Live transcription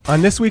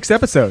On this week's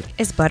episode,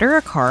 Is butter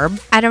a carb?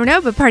 I don't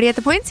know, but Party at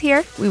the Point's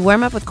here. We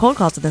warm up with cold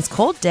calls on this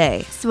cold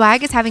day.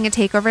 Swag is having a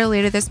takeover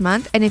later this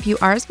month, and if you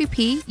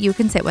RSVP, you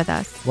can sit with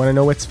us. want to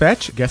know what's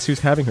fetch? Guess who's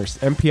having her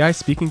MPI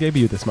speaking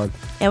debut this month?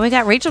 And we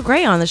got Rachel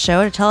Gray on the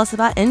show to tell us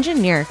about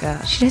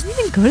Ingenierica. She doesn't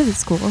even go to the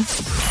school.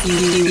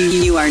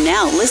 You are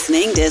now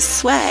listening to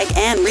Swag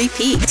and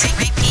Repeat.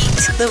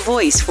 The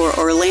voice for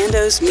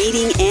Orlando's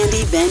meeting and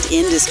event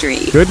industry.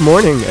 Good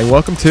morning and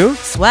welcome to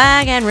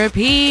Swag and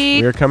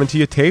Repeat. We're coming to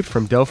you taped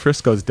from Del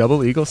Frisco's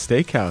Double Eagle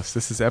Steakhouse.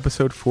 This is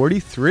episode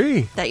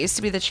 43. That used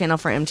to be the channel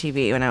for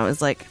MTV when I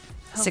was like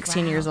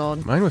 16 years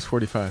old. Mine was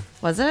 45.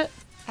 Was it?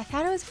 I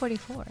thought it was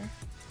 44.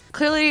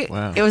 Clearly,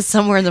 Wow. it was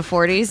somewhere in the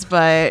 40s,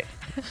 but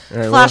All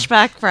right,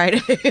 Flashback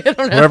Friday. I don't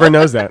know. Whoever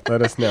knows that,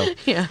 let us know.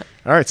 Yeah.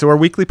 All right, so our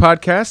weekly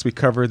podcast, we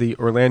cover the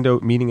Orlando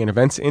meeting and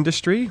events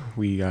industry.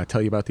 We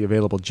tell you about the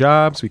available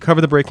jobs, we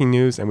cover the breaking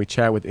news, and we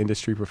chat with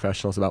industry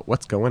professionals about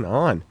what's going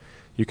on.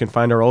 You can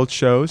find our old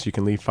shows, you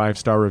can leave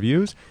 5-star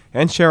reviews,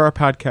 and share our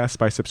podcast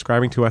by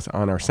subscribing to us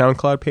on our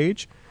SoundCloud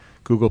page,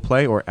 Google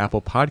Play, or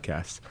Apple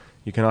Podcasts.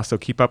 You can also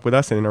keep up with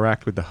us and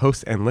interact with the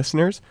hosts and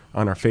listeners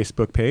on our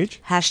Facebook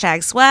page,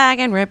 Hashtag Swag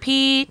and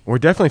Repeat. or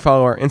definitely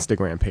follow our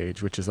Instagram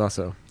page, which is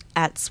also...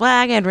 At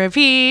Swag and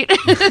Repeat.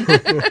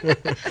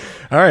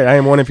 All right, I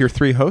am one of your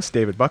three hosts,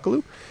 David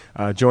Buckaloo.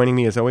 Joining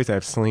me, as always, I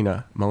have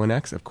Selena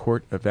Mullinex of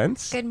Court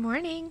Events. Good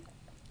morning.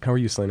 How are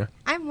you, Selena?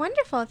 I'm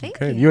wonderful. Thank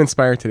Good. you. You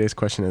inspired today's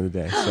question of the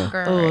day. So.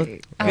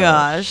 Great.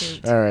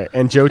 Gosh. All right,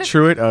 and Joe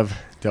Truitt of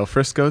Del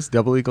Frisco's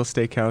Double Eagle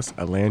Steakhouse,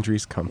 a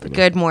Landry's company.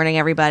 Good morning,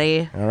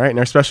 everybody. All right, and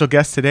our special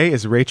guest today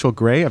is Rachel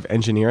Gray of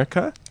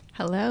Ingenierica.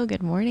 Hello,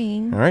 good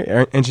morning. All right,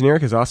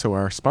 Ingenierica is also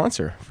our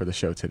sponsor for the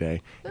show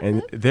today,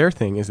 and their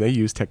thing is they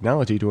use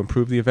technology to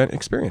improve the event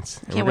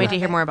experience. And Can't wait to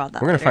hear more about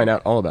that. We're going to later. find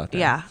out all about that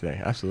Yeah.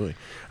 today. Absolutely.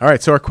 All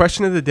right, so our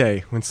question of the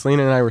day, when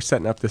Selena and I were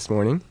setting up this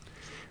morning,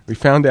 we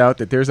found out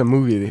that there's a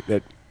movie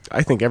that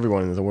I think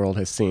everyone in the world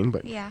has seen,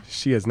 but Yeah.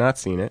 she has not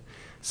seen it.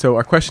 So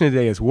our question of the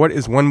day is, what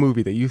is one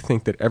movie that you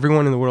think that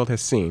everyone in the world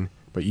has seen,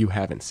 but you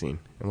haven't seen?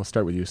 And we'll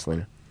start with you,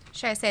 Selena.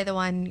 Should I say the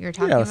one you're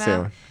talking Yeah, let's say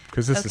about? one,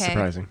 because this is Okay.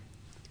 surprising.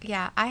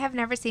 Yeah, I have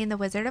never seen The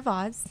Wizard of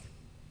Oz.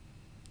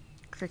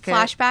 Cricket.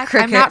 Flashback.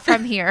 Cricket. I'm not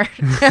from here.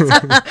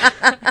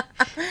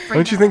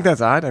 Don't you think that's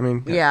odd? I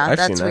mean, Yeah, I've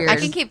that's seen weird. that.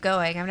 I can keep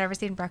going. I've never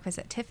seen Breakfast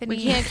at Tiffany.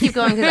 We can't keep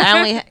going because I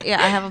only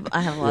I have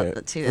a lot Yeah,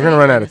 too. we're going to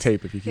run out of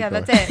tape if you keep Yeah,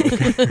 going. that's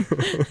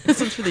it.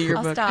 This one's for the I'll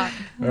yearbook. stop.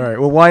 All right,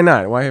 well, why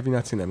not? Why have you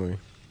not seen that movie?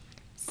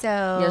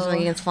 So, You guys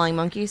something against flying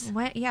monkeys?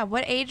 what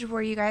age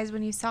were you guys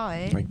when you saw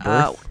it? Like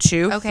birth?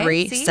 2, Okay,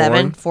 3, see? 7,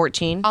 Born.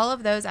 14. All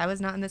of those, I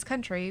was not in this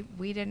country.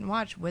 We didn't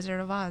watch Wizard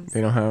of Oz. They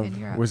don't in have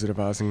Europe. Wizard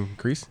of Oz in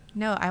Greece?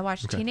 No, I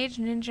watched Okay. Teenage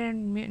Ninja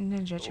and Mutant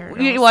Ninja Turtles.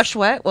 You watched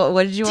what?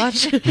 What did you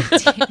watch?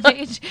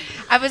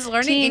 I was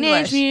learning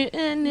Teenage English.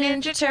 Mutant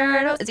Ninja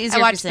Turtles. It's easier I if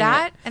you watched sing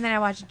that, it. and then I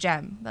watched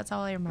Gem. That's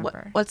all I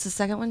remember. What's the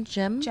second one?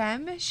 Gem?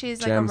 Gem?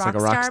 She's like Gem's a like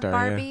rock a rock star star,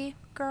 yeah. Barbie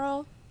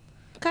girl.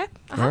 Okay.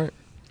 Uh-huh. All right.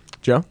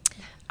 Joe?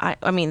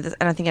 I mean,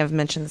 and I think I've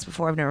mentioned this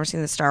before. I've never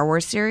seen the Star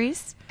Wars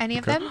series. Any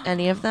of Okay. them?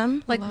 Any of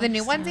them? Like the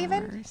new ones,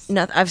 even?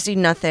 No, I've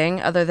seen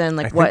nothing other than I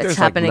like think what's there's,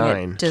 like, happening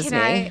 9. at Disney.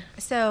 Can I?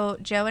 So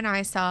Joe and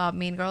I saw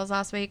Mean Girls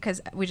last week because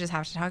we just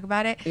have to talk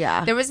about it.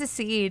 Yeah. There was a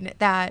scene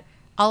that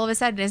all of a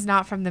sudden is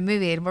not from the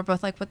movie, and we're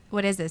both like,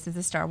 "What is this? Is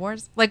this Star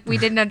Wars?" Like we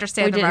didn't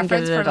understand We the didn't get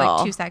reference it for at like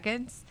all. 2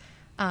 seconds.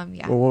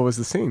 Yeah. Well, what was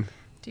the scene?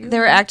 They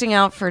were acting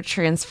out for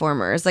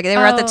Transformers. Like they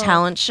were at the Oh,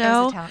 talent it was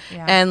show, the talent-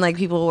 yeah. and like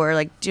people were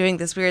like doing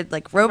this weird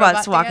like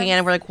robots Robot walking in, dance?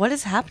 and we're like, "What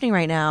is happening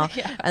right now?"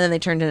 And then they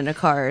turned it into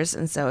cars,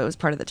 and so it was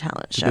part of the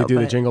talent Did show. they do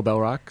the but- Jingle Bell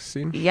Rock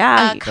scene?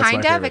 Yeah, my Kind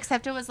of, favorite.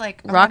 except it was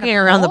like rocking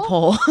around the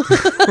pole.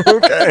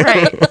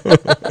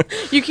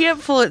 Right. You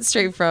can't pull it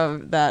straight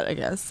from that, I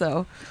guess.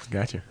 So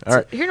Gotcha. All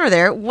right. here nor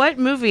there. What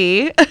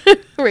movie,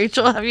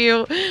 Rachel, have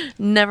you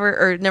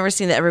never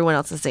seen that everyone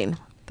else has seen?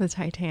 The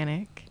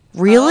Titanic.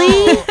 Really?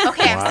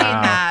 Okay, I've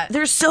seen that.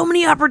 There's so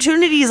many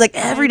opportunities, like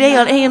every day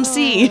on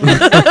AMC.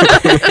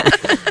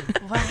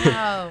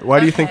 Wow. Why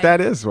do you think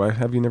that is? Why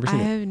have you never I seen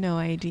it? have no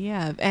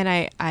idea.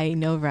 And I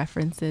know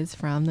references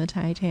from the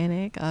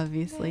Titanic,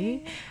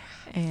 obviously.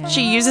 And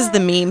She uses the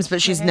memes,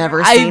 but she's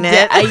never seen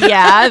it.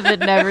 yeah, but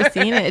never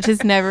seen it. It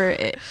just never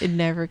it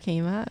never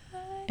came up.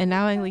 And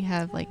now I only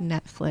have like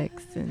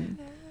Netflix and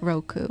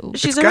Roku.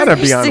 She's It's gotta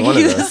already be on singing one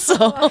of the those.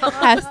 song.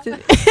 Has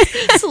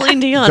to Celine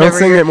Dion. Don't over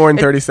sing here. it more than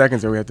 30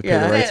 seconds or we have to pay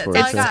Yeah, the rights for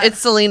that's it. all I So. got. It's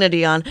Selena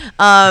Dion.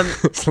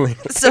 Selena.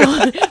 So,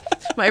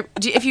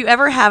 if you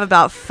ever have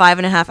about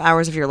 5.5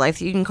 hours of your life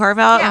that you can carve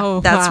out, Yeah. Oh,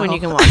 that's wow. when you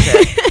can watch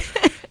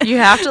it. You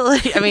have to,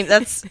 like, I mean,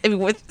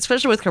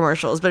 especially with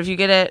commercials. But if you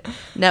get it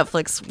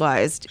Netflix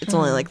wise, it's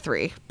only like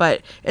 3.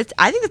 But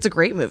I think it's a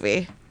great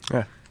movie.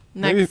 Yeah.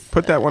 Maybe Next,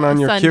 put that one on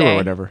your queue or Sunday.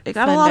 whatever. It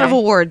got a lot of Sunday.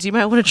 awards. You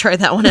might want to try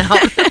that one out.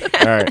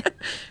 All right.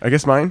 I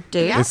guess mine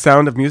Dave? is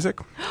Sound of Music.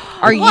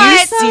 Are you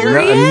What? No,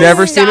 serious? I've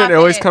never seen it. Stop It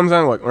always it. comes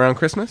on around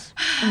Christmas.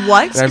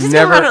 What? I've It's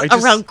never- around, I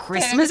just- around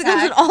Christmas. It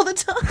comes in all the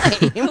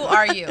time. Who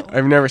are you?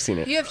 I've never seen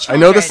it. You have I children.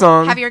 know the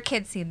song. Have your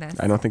kids seen this?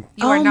 I don't think.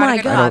 You are not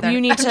a good father.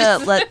 You need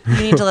to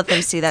let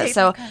them see that. Take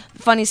So, them.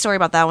 funny story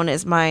about that one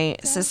is my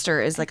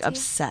sister is like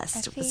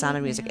obsessed with The Sound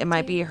of Music. It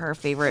might be her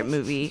favorite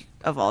movie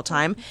of all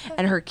time,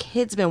 and her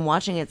kids been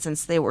watching it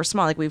since they were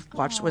small. Like we've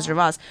watched Wizard of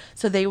Oz,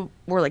 so they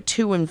were like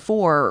 2 and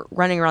 4,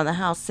 running around the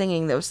house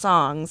singing those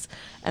songs.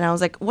 And I was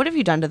like, "What have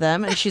you done to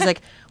them?" And she's like,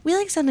 "We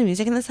like Sound of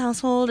Music in this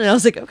household." And I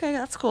was like, "Okay,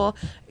 that's cool.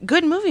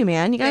 Good movie,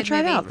 man. You gotta Good try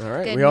movie. it out." All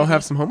right. Good We all movie.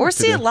 have some homework Or to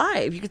see do. it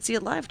live. You could see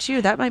it live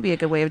too. That might be a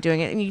good way of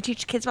doing it. And you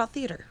teach kids about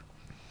theater.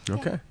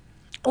 Okay.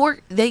 Or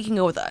they can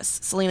go with us.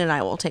 Selena and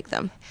I will take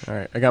them. All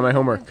right. I got my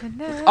homework.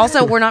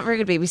 Also, we're not very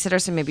good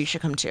babysitters, so maybe you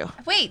should come too.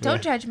 Wait,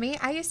 don't judge me.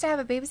 I used to have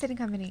a babysitting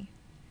company.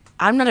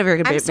 I'm not a very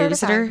good I'm babysitter.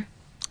 certified.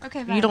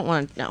 Okay, fine. You don't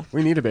want to know.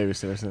 We need a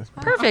babysitter. So.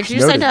 Perfect.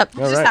 You Noted. signed up.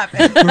 All Just right.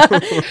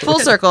 happened. Full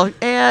circle.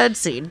 And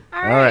scene.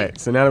 All right.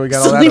 So now that we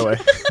got all that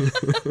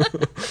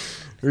away,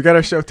 we got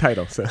our show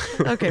title. So.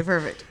 Okay,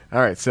 perfect. All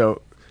right.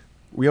 So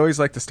we always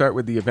like to start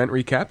with the event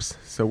recaps.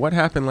 So what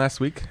happened last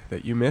week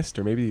that you missed,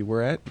 or maybe you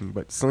were at?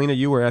 But Selena,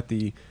 you were at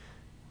the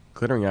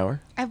Glittering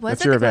Hour. I was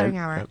That's at your the event.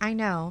 Glittering Hour. Yep. I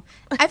know.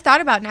 I've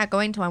thought about not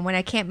going to one when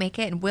I can't make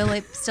it, and will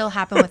it still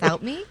happen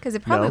without me? Because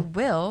it probably No.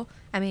 will.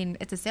 I mean,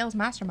 it's a sales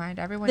mastermind.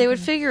 Everyone They would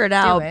can figure it do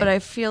out, it. but I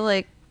feel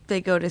like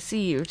they go to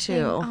see you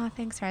too. Oh,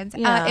 thanks, friends.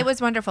 Yeah. It was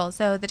wonderful.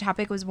 So the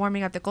topic was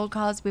warming up the cold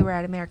calls. We were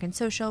at American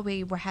Social.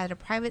 Had a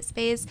private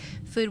space.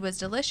 Food was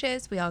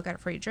delicious. We all got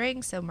free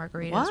drinks, so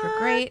margaritas were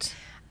great.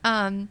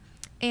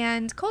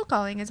 And cold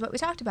calling is what we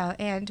talked about.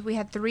 And we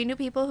had 3 new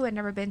people who had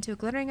never been to a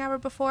Glittering Hour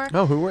before.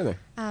 Oh, who were they?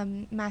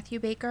 Matthew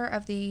Baker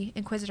of the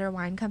Inquisitor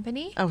Wine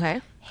Company.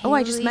 Okay. Oh,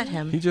 I just met Haley.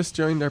 him. He just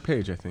joined our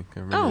page, I think. I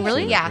remember Oh,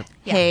 really? seeing Yeah. that.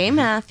 yeah. Hey,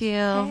 Matthew.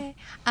 Hey.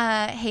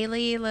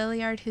 Haley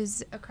Lilliard,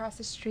 who's across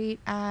the street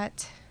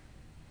at,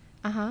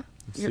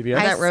 CVS?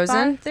 That Ice Rosen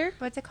Bar? there?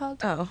 What's it called?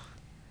 Oh.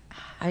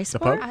 Ice The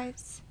bar? pub?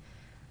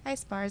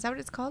 Ice Bar. Is that what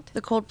it's called?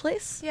 The cold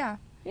place? Yeah.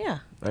 Yeah.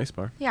 Ice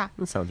bar. Yeah.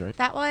 That sounds right.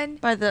 That one.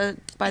 By the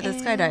And-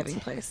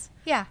 skydiving place.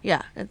 Yeah.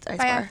 Yeah, it's Ice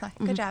By bar.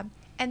 iFly. Good job.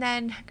 And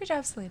then, good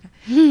job, Selena.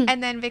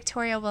 And then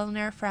Victoria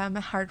Wilner from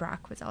Hard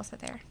Rock was also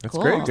there. That's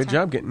Cool. great. Good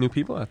job getting new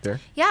people out there.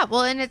 Yeah,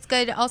 well, and it's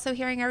good also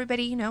hearing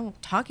everybody,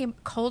 talking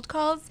cold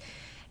calls.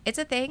 It's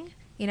a thing.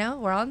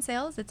 We're all in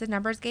sales. It's a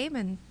numbers game,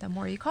 and the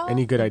more you call,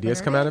 Any good the ideas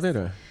better come out of is.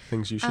 it?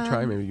 Things you should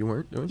try, maybe you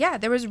weren't doing? Yeah,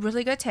 there was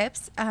really good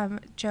tips.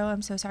 Joe,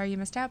 I'm so sorry you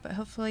missed out, but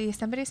hopefully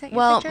somebody sent you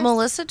Well, pictures.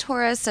 Melissa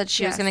Torres said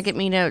she was Yes. going to get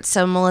me notes.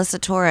 So, Melissa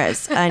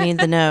Torres, I need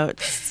the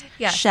notes.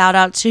 Yes. Shout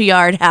out to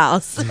Yard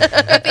House.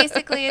 But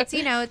basically, it's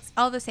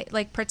all the same.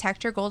 Like,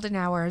 protect your golden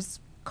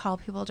hours. Call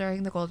people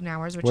during the golden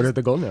hours, which What is are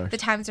the golden hours? the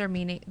times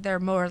they're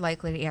more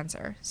likely to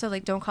answer. So,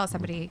 like, don't call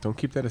somebody Don't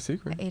keep that a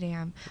secret. 8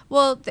 a.m.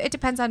 Well, it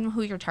depends on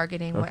who you're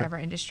targeting, whatever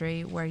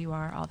industry, where you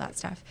are, all that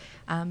stuff.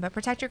 But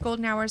protect your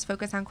golden hours.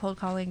 Focus on cold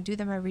calling. Do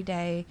them every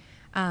day.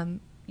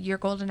 Your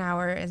golden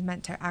hour is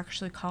meant to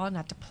actually call,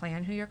 not to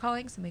plan who you're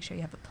calling. So make sure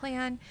you have a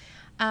plan.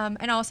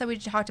 And also, we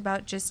talked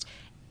about just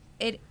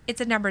it's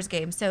a numbers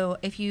game. So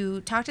if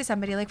you talk to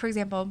somebody, like for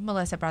example,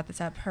 Melissa brought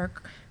this up, her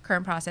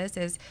current process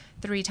is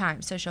 3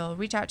 times. So she'll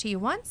reach out to you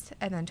once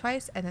and then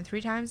twice and then 3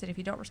 times. And if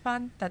you don't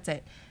respond, that's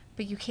it.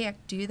 But you can't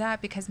do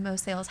that because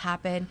most sales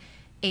happen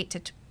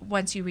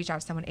once you reach out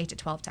to someone 8 to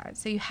 12 times.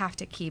 So you have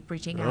to keep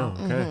reaching out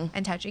okay.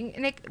 and touching.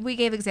 And we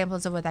gave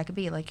examples of what that could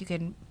be. Like you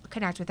can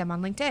connect with them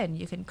on LinkedIn.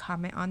 You can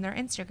comment on their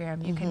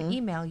Instagram. You can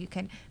email. You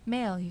can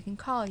mail. You can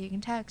call. You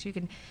can text. You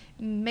can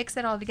mix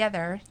it all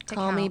together to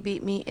Call me, count.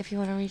 beat me if you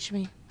want to reach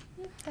me.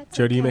 That's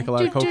Joe, do you okay. make a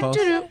lot of cold calls?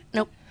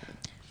 Nope.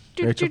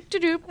 Rachel?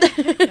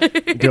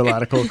 You do a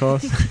lot of cold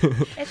calls?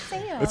 It's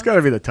sales. It's got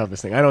to be the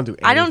toughest thing. I don't do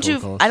any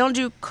cold calls. I don't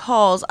do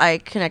calls. I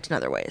connect in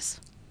other ways.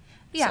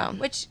 Yeah,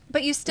 So.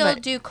 but you still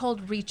But- do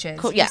cold reaches.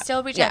 Cold- You yeah,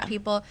 still reach yeah. out to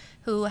people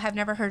who have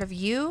never heard of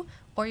you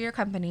or your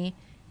company,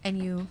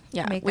 and you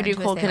Yeah, make we that do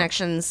into a cold sale.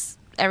 connections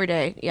every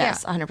day.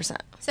 Yes, Yeah. 100%.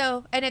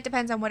 So, and it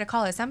depends on what a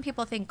call is. Some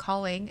people think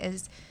calling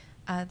is,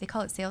 they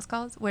call it sales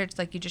calls, where it's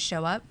like you just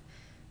show up,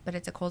 but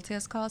it's a cold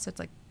sales call, so it's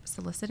like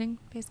soliciting,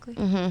 basically.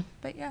 Mm-hmm.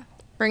 But yeah.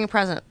 Bring a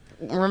present.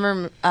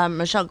 Remember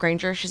Michelle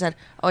Granger? She said,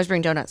 always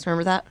bring donuts.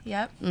 Remember that?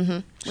 Yep.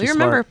 We She's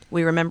remember. smart.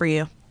 We remember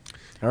you.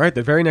 All right.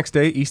 The very next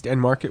day, East End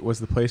Market was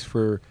the place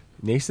for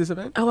NACE's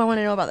event. Oh, I want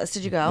to know about this.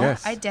 Did you go?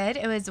 Yes. I did.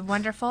 It was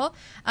wonderful.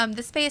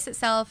 The space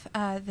itself,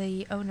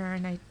 the owner,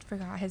 and I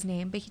forgot his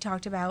name, but he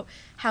talked about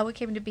how it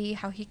came to be,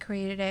 how he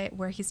created it,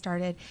 where he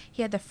started.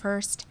 He had the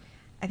first,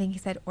 I think he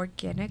said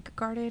organic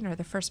garden or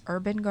the first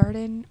urban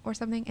garden or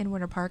something in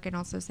Winter Park and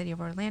also City of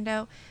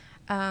Orlando.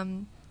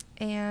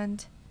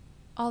 And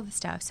all the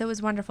stuff. So it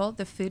was wonderful.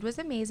 The food was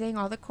amazing.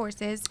 All the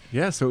courses.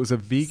 Yeah. So it was a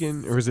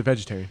vegan or was it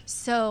vegetarian?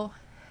 So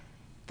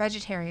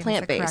vegetarian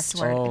Plant-based. is the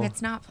correct word. Oh. And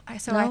it's not.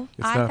 So No?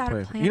 It's I not thought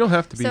plant- plant. you don't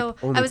have to be So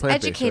only I was plant-based, right,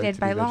 educated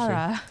to by be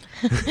Laura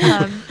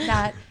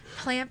that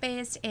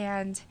plant-based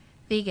and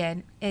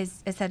vegan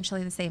is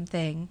essentially the same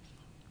thing.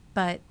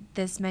 but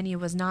this menu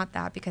was not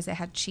that because it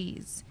had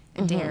cheese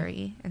and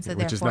dairy, and so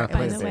Which is therefore not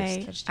By it the was way,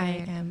 I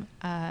vegetarian. am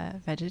a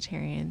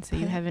vegetarian, so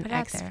you Put- have an put it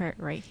out there. expert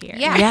right here.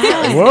 Yeah.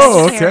 Yes.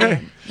 Whoa,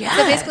 Vegetarian. okay.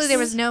 So basically, there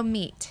was no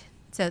meat.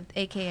 So,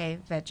 AKA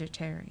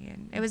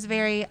vegetarian. It was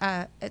very.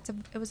 It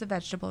was a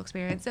vegetable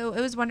experience. So it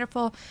was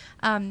wonderful.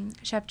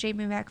 Chef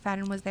Jamie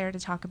McFadden was there to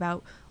talk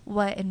about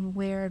what and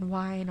where and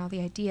why and all the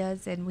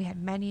ideas. And we had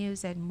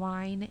menus and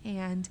wine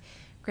and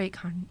great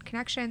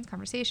connections,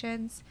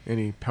 conversations.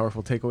 Any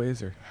powerful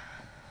takeaways or?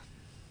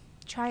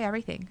 Try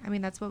everything. I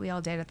mean, that's what we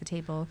all did at the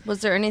table. Was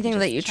there anything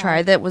Just that you try.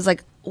 tried that was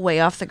like way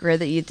off the grid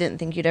that you didn't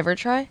think you'd ever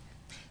try?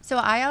 So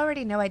I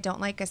already know I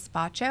don't like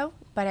gazpacho,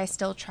 but I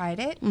still tried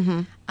it,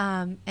 and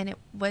it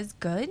was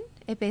good.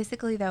 It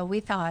basically, though,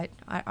 we thought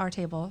at our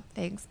table,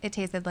 thanks, it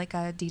tasted like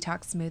a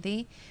detox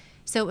smoothie.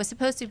 So it was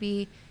supposed to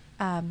be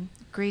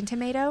green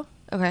tomato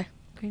Okay.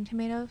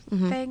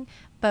 thing,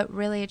 but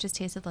really it just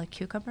tasted like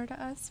cucumber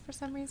to us for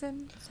some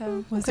reason.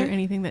 So Was there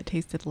anything that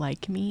tasted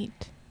like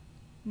meat?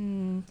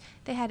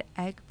 they had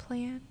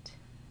eggplant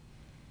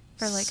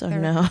for like So their,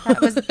 no.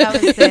 that was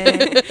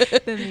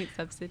it. The meat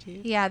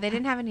substitute. Yeah, they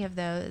didn't have any of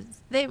those.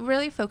 They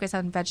really focus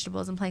on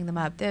vegetables and playing them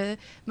up. The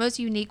most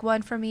unique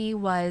one for me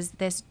was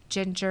this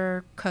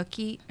ginger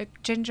cookie.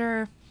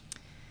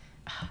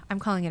 I'm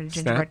calling it a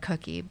gingerbread Snap?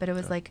 cookie, but it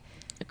was like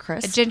A a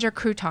crisp? ginger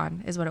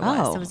crouton is what it was.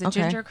 Oh, So it was a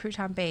okay. ginger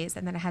crouton base,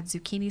 and then it had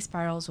zucchini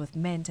spirals with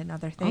mint and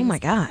other things. Oh my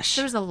gosh.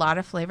 There was a lot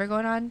of flavor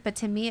going on, but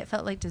to me it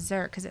felt like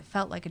dessert because it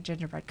felt like a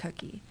gingerbread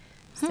cookie.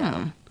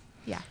 So,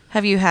 yeah.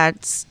 Have you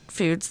had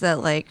foods that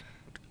like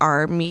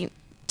are meat,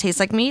 taste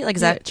like meat? Like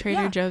is Yeah, that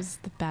Trader Yeah. Joe's is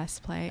the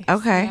best place.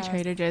 Okay. Yes.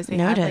 Trader Joe's, they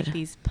have Noted. like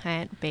these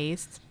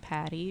plant-based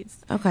patties,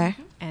 okay?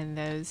 and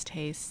those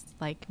taste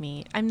like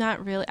meat. I've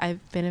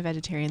been a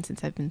vegetarian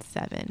since I've been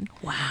 7.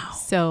 Wow.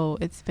 So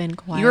it's been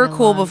quite You were a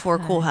cool long before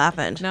cool time.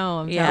 happened. No,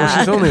 I'm Yeah. Well, telling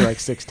she's you. only like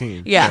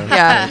 16. Yeah, so-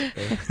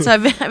 yeah. So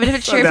I've been a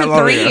vegetarian that for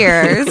long 3 ago.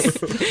 years.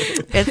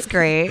 It's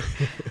great.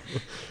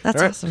 That's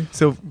All right. awesome.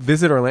 So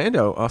Visit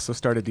Orlando also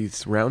started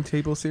these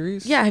roundtable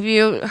series. Yeah, have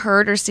you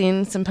heard or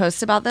seen some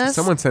posts about this?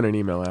 Someone sent an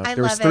email out. I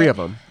There was love 3 it. of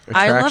them.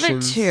 I love it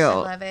Attractions. too. I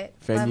love it.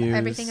 Love Venues.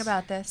 everything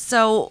about this.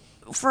 So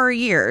for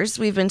years,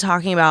 we've been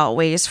talking about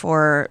ways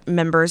for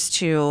members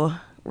to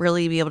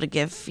really be able to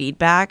give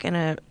feedback in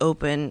an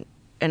open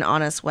and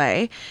honest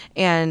way.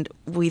 And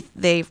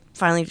they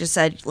finally just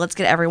said, let's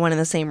get everyone in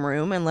the same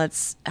room and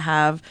let's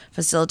have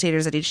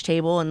facilitators at each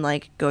table and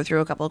like go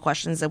through a couple of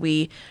questions that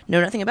we know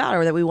nothing about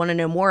or that we want to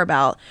know more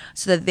about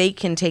so that they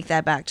can take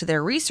that back to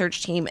their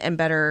research team and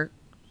better,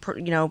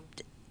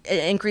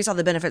 increase all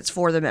the benefits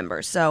for the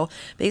members. So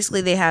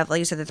basically they have, like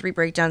you said, the 3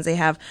 breakdowns. They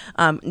have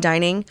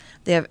dining,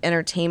 they have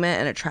entertainment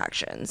and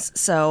attractions.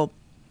 So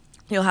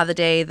you'll have the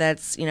day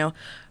that's,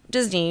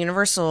 Disney,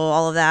 Universal,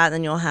 all of that.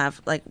 Then you'll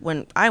have, like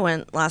when I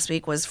went last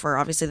week was for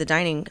obviously the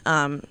dining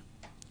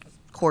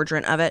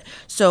quadrant of it.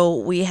 So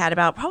we had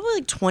about probably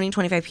like 20,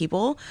 25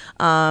 people,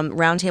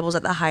 round tables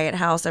at the Hyatt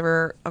House that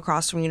were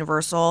across from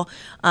Universal.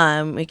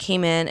 We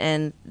came in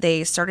and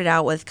they started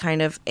out with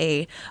kind of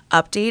a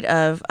update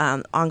of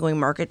ongoing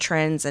market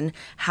trends and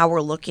how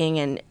we're looking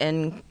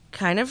and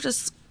kind of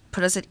just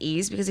put us at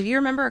ease, because if you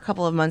remember a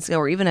couple of months ago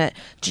or even at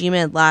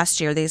GMID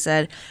last year, they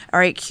said, all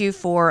right,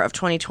 Q4 of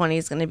 2020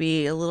 is going to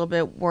be a little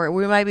bit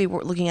we might be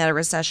looking at a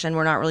recession.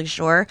 We're not really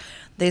sure.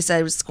 They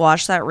said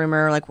squash that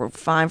rumor, like we're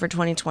fine for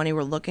 2020.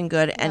 We're looking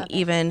good and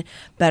even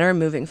better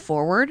moving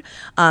forward.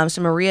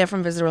 So Maria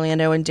from Visit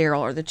Orlando and Daryl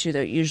are the two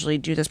that usually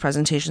do this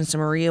presentation. So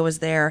Maria was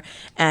there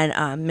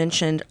and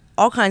mentioned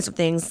all kinds of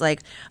things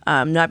like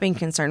not being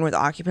concerned with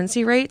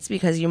occupancy rates,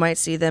 because you might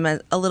see them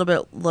as a little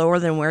bit lower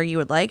than where you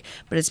would like,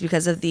 but it's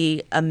because of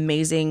the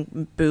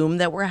amazing boom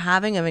that we're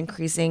having of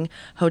increasing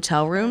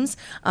hotel rooms.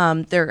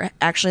 They're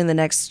actually in the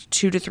next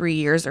 2 to 3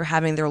 years, they're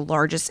having their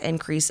largest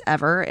increase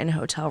ever in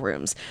hotel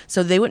rooms.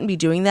 So they wouldn't be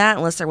doing that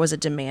unless there was a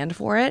demand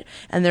for it,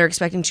 and they're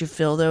expecting to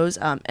fill those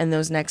in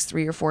those next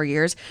 3 or 4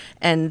 years,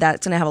 and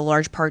that's going to have a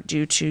large part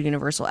due to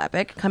Universal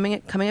Epic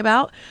coming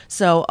about.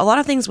 So a lot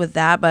of things with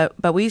that,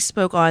 but we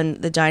spoke on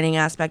the dining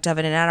aspect of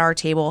it, and at our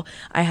table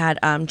I had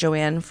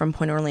Joanne from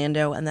Point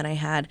Orlando, and then I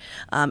had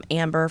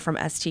Amber from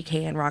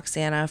STK and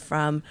Roxana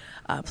from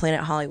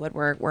Planet Hollywood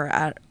were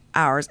at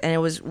ours, and it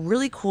was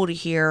really cool to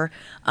hear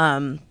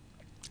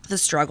the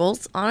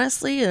struggles,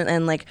 honestly,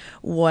 and like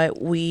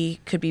what we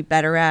could be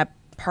better at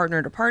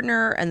partner to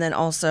partner, and then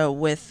also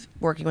with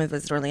working with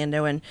Visit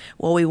Orlando and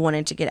what we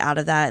wanted to get out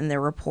of that and their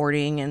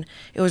reporting. And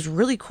it was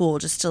really cool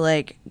just to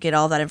like get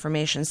all that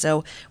information.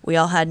 So we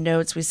all had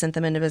notes, we sent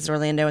them into Visit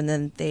Orlando, and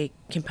then they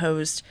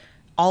composed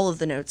all of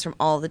the notes from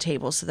all of the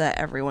tables so that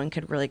everyone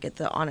could really get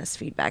the honest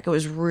feedback. It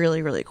was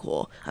really, really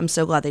cool. I'm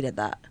so glad they did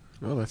that.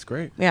 Oh, that's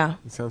great. Yeah.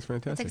 It sounds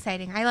fantastic. It's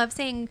exciting. I love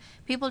seeing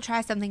people try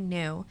something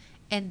new,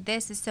 and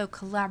this is so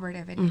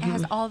collaborative, and it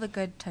has all the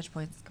good touch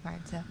points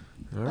combined. So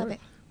All love right.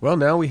 it. Well,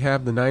 now we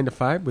have the 9 to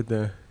 5 with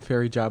the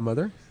fairy job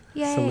mother,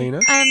 Yay.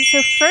 Selena.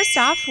 So first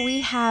off,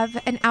 we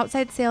have an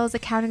outside sales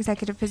account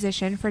executive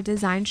position for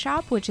Design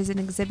Shop, which is an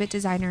exhibit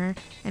designer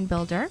and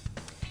builder.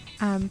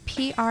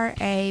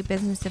 PRA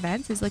Business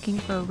Events is looking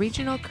for a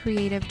regional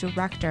creative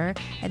director,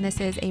 and this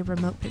is a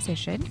remote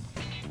position.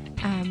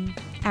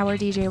 Our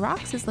DJ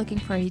Rocks is looking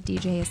for a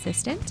DJ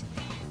assistant.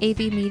 AV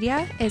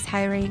Media is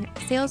hiring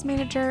sales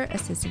manager,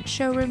 assistant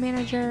showroom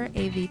manager,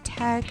 AV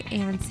tech,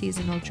 and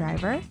seasonal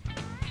driver.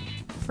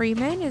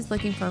 Freeman is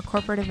looking for a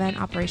corporate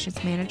event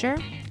operations manager.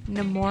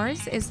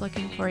 Nemours is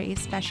looking for a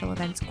special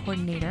events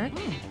coordinator.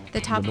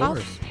 The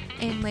Topgolf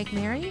in Lake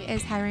Mary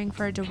is hiring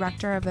for a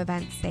director of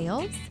event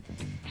sales.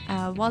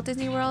 Walt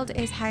Disney World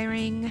is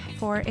hiring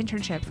for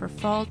internship for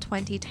fall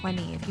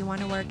 2020. If you want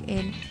to work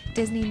in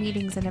Disney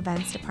meetings and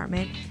events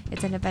department,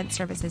 it's an event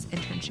services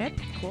internship.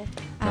 Cool.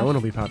 That one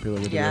will be popular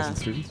with the Yeah. resident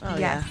students. Oh,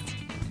 Yes.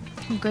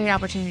 yeah. Great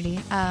opportunity.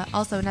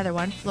 Also, another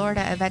one,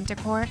 Florida Event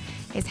Decor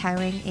is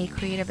hiring a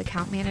creative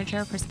account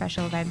manager for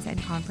special events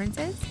and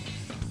conferences.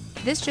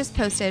 This just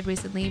posted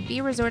recently. B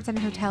Resorts and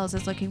Hotels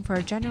is looking for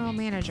a general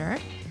manager.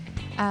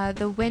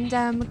 The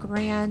Wyndham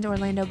Grand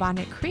Orlando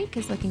Bonnet Creek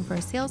is looking for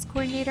a sales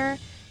coordinator.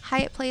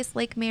 Hyatt Place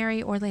Lake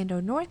Mary Orlando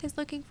North is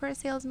looking for a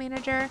sales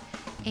manager.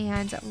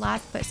 And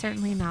last but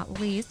certainly not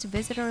least,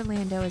 Visit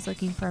Orlando is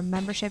looking for a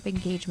membership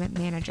engagement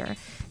manager.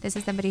 This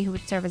is somebody who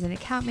would serve as an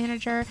account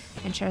manager,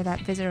 ensure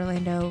that Visit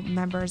Orlando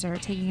members are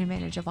taking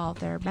advantage of all of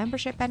their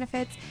membership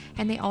benefits,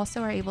 and they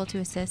also are able to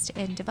assist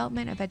in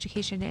development of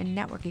education and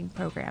networking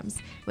programs,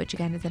 which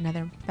again is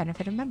another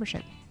benefit of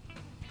membership.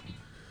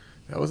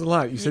 That was a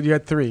lot. You said you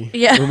had 3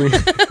 Yeah. when we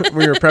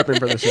were prepping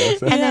for the show.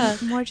 So. And Yeah.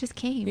 then more just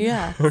came.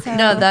 Yeah. So,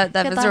 No, that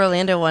good Visit luck.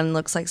 Orlando one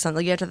looks like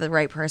something. You have to have the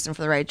right person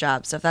for the right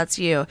job. So if that's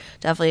you,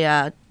 definitely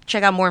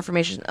check out more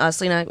information.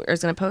 Selena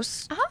is going to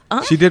post.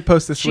 Uh-huh. She did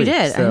post this She week.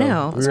 did. I so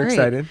know. It We was were great.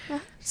 excited.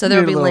 So there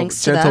will Needed be a little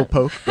links to gentle that.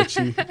 poke, but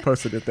she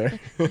posted it there.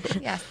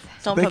 Yes.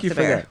 Don't Thank poke you the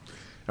for bear. that.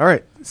 All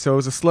right. So it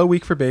was a slow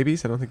week for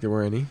babies. I don't think there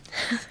were any.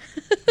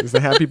 It was a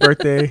happy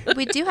birthday.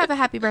 We do have a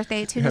happy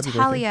birthday to Happy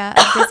Natalia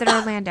of Visit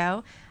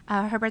Orlando.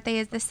 Her birthday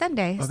is this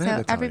Sunday. Oh, so that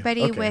Natalia.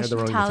 everybody Okay, I had wish the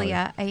wrong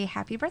Natalia a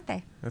happy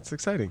birthday. That's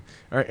exciting.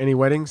 All right. Any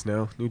weddings?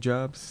 No. New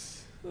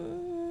jobs?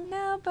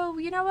 No, but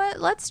you know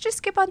what? Let's just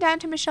skip on down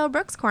to Michelle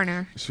Brooks'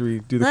 corner. Should we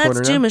do the Let's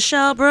corner do now?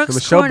 Michelle Brooks' So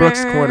Michelle corner.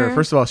 Brooks' corner.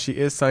 First of all, she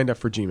is signed up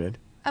for GMID.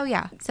 Oh,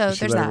 yeah. So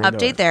She there's let that. everyone know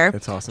Update there.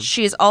 That's awesome.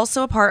 She is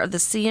also a part of the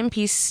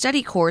CMP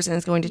study course and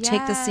is going to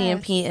take the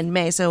CMP in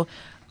May. So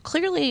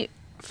clearly,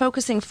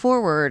 focusing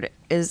forward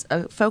is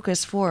a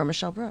focus for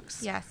Michelle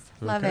Brooks. Yes.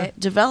 Love Okay. it.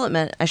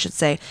 Development, I should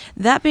say.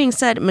 That being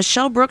said,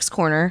 Michelle Brooks'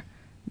 Corner,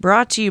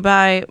 brought to you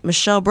by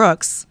Michelle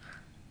Brooks.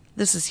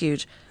 This is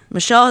huge.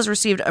 Michelle has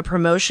received a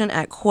promotion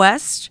at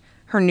Quest.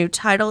 Her new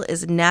title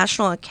is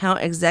National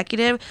Account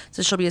Executive,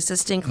 so she'll be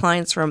assisting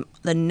clients from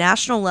the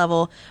national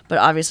level, but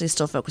obviously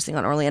still focusing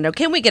on Orlando.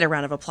 Can we get a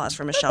round of applause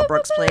for Michelle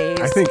Brooks, please?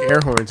 I think air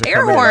horns are Air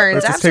coming up. horns,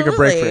 Let's just take a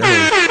break for air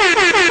absolutely.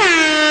 horns.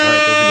 All right,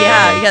 those are good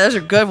Yeah, horns. yeah, those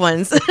are good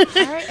ones.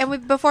 All right,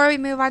 and before we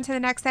move on to the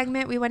next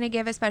segment, we want to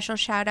give a special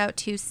shout out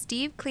to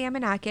Steve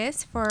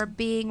Kliamanakis for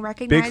being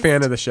recognized. Big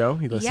fan of the show.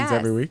 He listens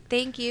every week.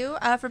 Thank you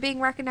for being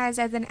recognized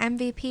as an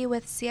MVP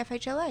with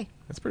CFHLA.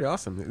 That's pretty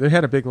awesome. They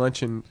had a big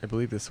luncheon, I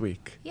believe, this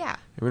week. Yeah.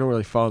 And we don't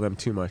really follow them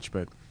too much,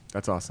 but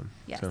that's awesome.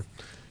 Yes. So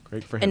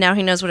great for him. And now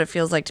he knows what it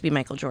feels like to be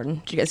Michael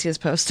Jordan. Did you guys see his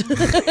post?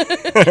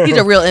 He's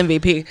a real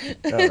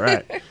MVP. All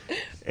right.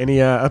 Any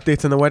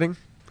updates on the wedding?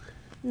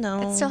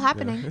 No. It's still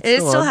happening. It's It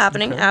is still on.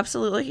 happening. Okay.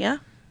 Absolutely, yeah.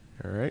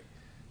 All right.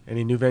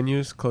 Any new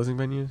venues, closing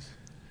venues?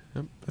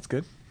 Yep, that's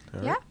good.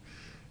 All Yeah. right.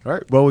 All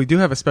right. Well, we do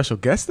have a special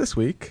guest this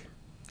week.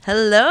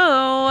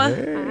 Hello.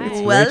 Hey, it's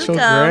Rachel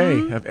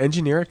Welcome. Gray of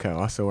Engineerica,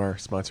 also our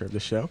sponsor of the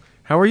show.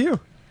 How are you?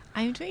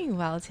 I'm doing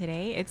well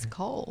today. It's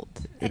cold.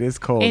 It is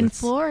cold. In It's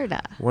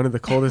Florida. one of the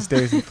coldest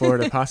days in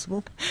Florida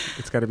possible.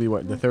 It's got to be,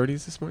 what, in the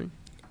 30s this morning?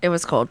 It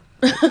was cold.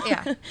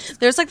 Yeah.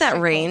 There's like that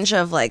range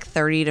of like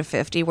 30 to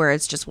 50 where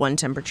it's just one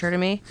temperature to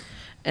me,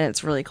 and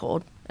it's really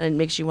cold, and it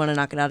makes you want to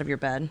knock it out of your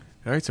bed.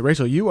 All right. So,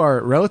 Rachel, you are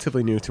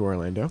relatively new to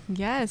Orlando.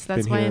 Yes,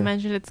 that's Been why I here.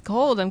 mentioned it's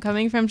cold. I'm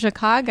coming from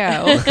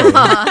Chicago. This is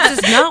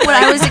not what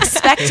I was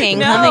expecting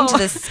No. coming to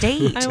the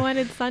state. I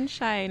wanted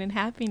sunshine and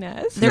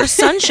happiness. There's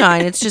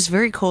sunshine. It's just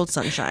very cold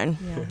sunshine.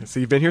 Yeah, So,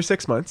 you've been here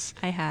 6 months,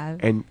 I have.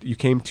 and you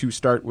came to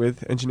start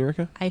with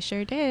Engineerica? I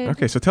sure did.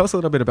 Okay. So, tell us a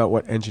little bit about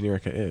what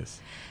Engineerica is.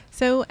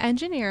 So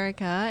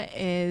Engineerica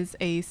is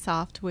a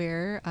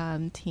software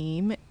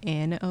team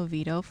in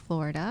Oviedo,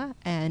 Florida,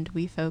 and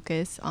we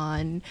focus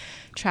on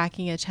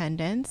tracking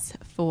attendance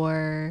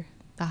for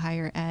the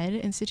higher ed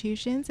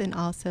institutions and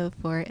also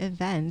for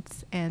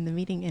events and the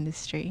meeting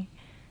industry.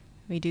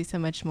 We do so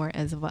much more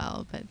as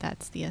well, but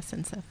that's the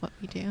essence of what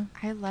we do.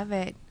 I love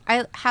it.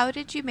 How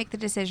did you make the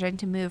decision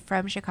to move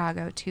from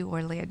Chicago to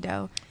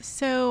Orlando?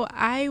 So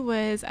I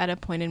was at a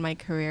point in my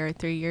career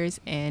 3 years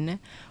in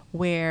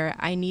where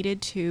I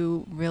needed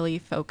to really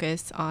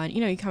focus on,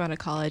 you come out of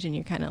college and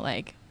you're kind of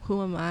like,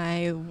 who am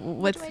I?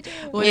 What do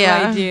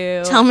I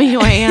do? Tell me who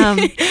I am.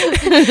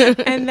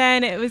 And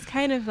then it was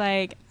kind of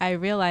like I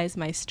realized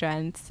my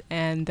strengths,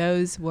 and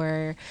those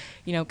were,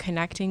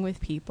 connecting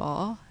with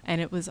people.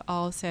 And it was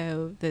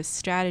also the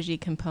strategy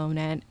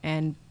component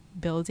and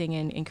building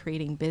and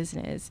creating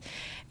business.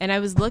 And I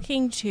was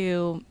looking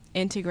to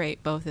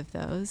integrate both of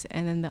those.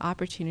 And then the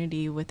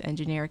opportunity with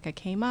Enginerica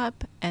came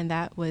up, and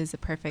that was a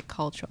perfect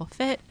cultural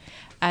fit,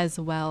 as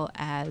well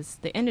as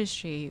the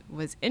industry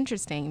was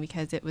interesting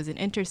because it was an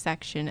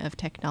intersection of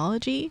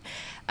technology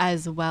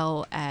as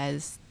well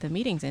as the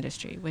meetings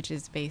industry, which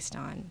is based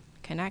on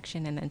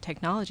connection. And then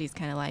technology is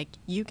kind of like,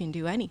 you can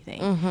do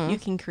anything. You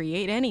can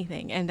create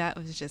anything. And that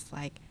was just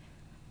like,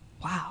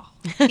 wow,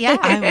 Yeah.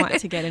 I want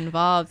to get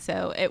involved.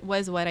 So it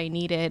was what I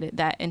needed,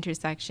 that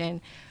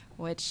intersection,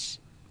 which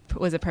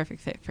was a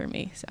perfect fit for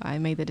me. So I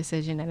made the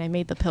decision and I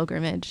made the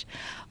pilgrimage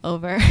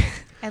over.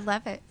 I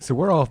love it. So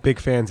we're all big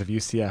fans of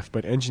UCF,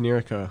 but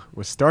Enginerica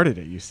was started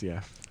at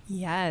UCF.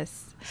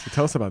 Yes. So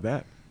tell us about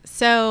that.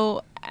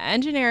 So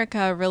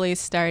Enginerica really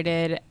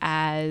started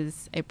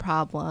as a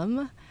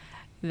problem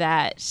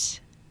that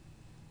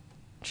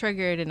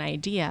triggered an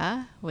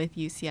idea with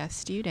UCF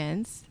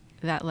students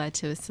that led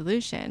to a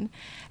solution.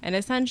 And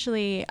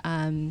essentially,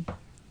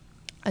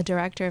 a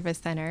director of a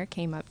center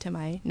came up to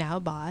my now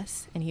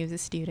boss, and he was a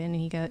student,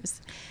 and he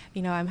goes,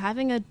 I'm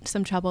having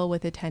some trouble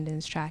with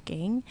attendance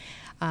tracking.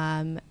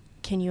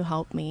 Can you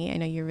help me? I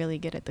know you're really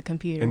good at the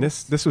computer. And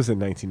this was in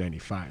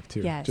 1995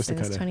 too. Yes, just it to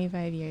was kind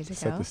 25 years of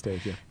ago. set the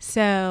stage. Yeah.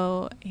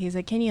 So he's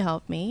like, can you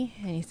help me?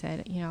 And he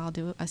said,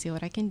 I'll see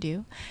what I can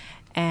do.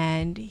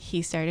 And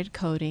he started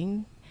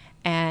coding,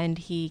 and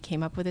he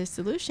came up with a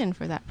solution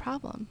for that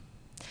problem.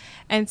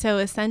 And so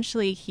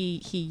essentially he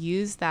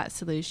used that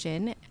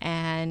solution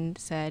and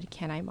said,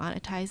 can I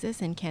monetize this?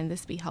 And can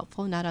this be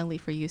helpful not only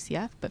for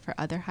UCF, but for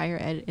other higher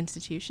ed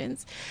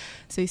institutions?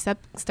 So he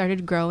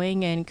started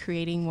growing and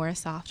creating more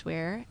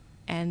software,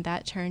 and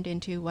that turned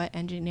into what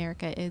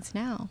Enginerica is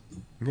now.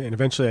 Okay, and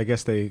eventually I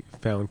guess they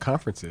found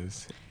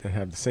conferences that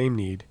have the same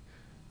need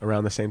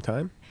around the same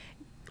time.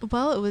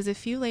 Well, it was a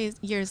few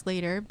years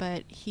later,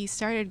 but he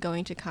started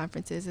going to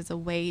conferences as a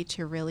way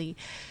to really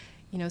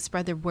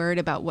spread the word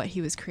about what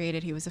he was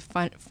created. He was a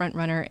front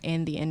runner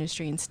in the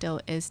industry and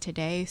still is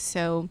today.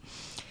 So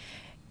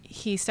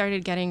he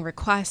started getting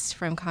requests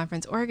from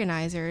conference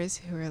organizers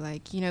who were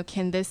like,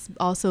 can this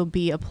also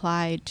be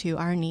applied to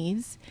our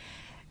needs?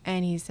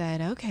 And he said,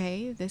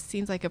 okay, this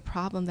seems like a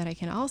problem that I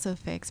can also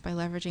fix by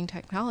leveraging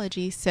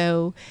technology.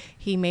 So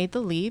he made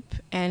the leap,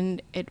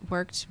 and it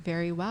worked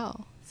very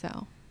well.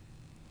 So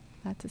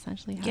that's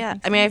essentially how. Yeah,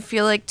 I mean, I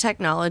feel like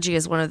technology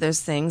is one of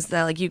those things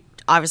that, like, you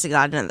obviously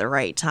got in at the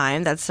right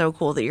time. That's so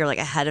cool that you're, like,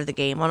 ahead of the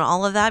game on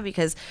all of that,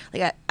 because,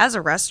 like, as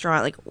a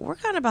restaurant, like, we're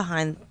kind of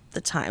behind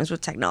the times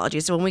with technology.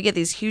 So when we get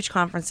these huge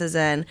conferences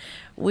in,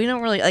 we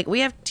don't really, like,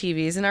 we have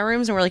TVs in our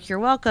rooms, and we're like, you're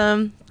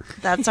welcome.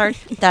 That's our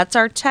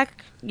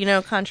tech,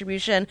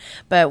 contribution.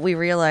 But we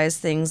realize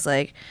things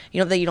like,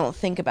 that you don't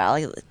think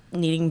about, like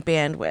needing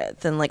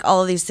bandwidth, and like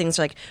all of these things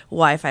are like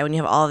Wi-Fi when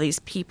you have all of these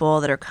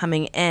people that are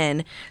coming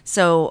in.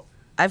 So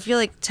I feel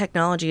like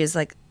technology is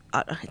like,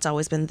 it's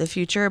always been the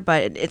future,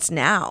 but it's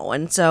now.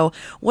 And so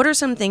what are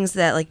some things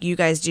that like you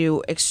guys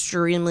do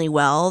extremely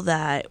well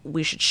that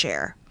we should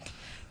share?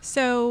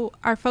 So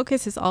our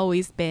focus has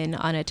always been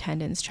on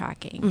attendance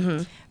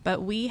tracking,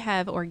 but we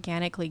have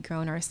organically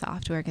grown our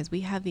software because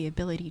we have the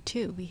ability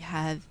to. We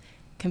have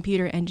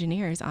computer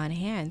engineers on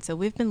hand. So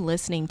we've been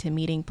listening to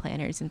meeting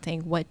planners and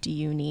saying, what do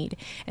you need?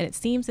 And it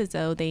seems as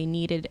though they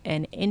needed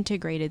an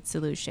integrated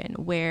solution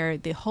where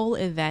the whole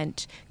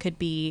event could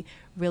be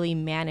really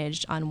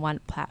managed on one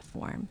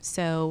platform.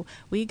 So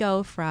we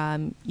go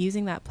from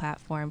using that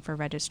platform for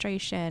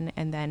registration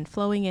and then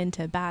flowing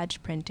into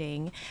badge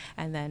printing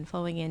and then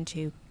flowing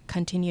into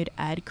continued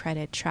ed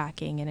credit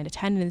tracking and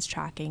attendance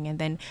tracking, and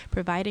then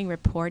providing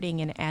reporting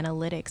and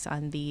analytics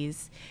on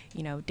these,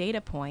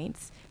 data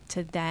points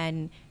to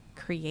then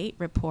create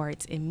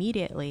reports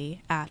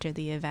immediately after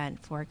the event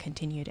for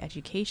continued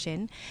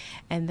education.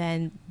 And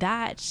then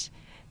that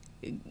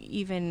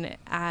even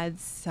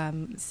adds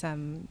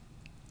some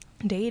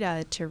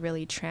data to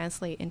really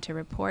translate into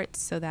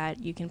reports so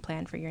that you can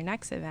plan for your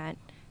next event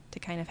to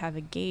kind of have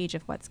a gauge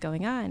of what's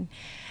going on.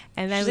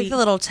 And then She's like the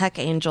little tech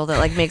angel that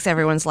like makes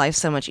everyone's life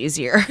so much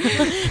easier.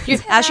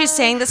 As she's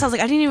saying this, I was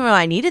like, I didn't even know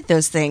I needed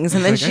those things.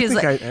 And then she's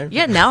like,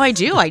 yeah, now I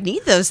do. I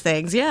need those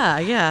things.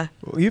 Yeah.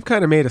 Well, you've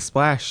kind of made a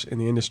splash in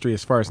the industry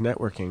as far as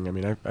networking. I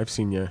mean, I've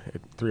seen you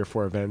at 3 or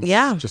 4 events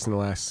just in the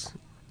last...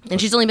 And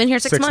she's only been here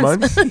 6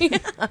 months.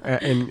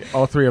 And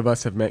all 3 of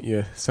us have met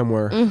you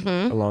somewhere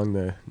along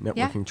the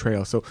networking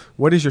trail. So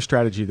what is your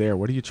strategy there?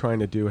 What are you trying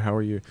to do? How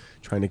are you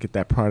trying to get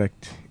that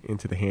product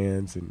into the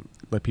hands and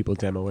let people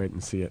demo it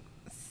and see it?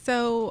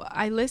 So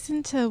I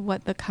listened to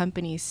what the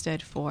company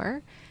stood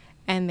for,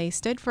 and they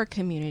stood for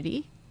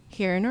community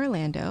here in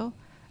Orlando.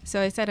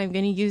 So I said, I'm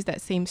going to use that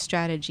same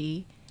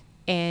strategy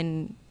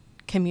in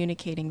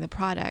communicating the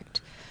product.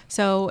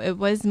 So it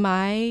was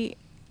my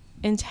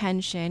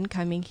intention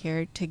coming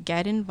here to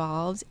get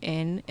involved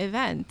in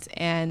events,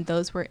 and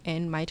those were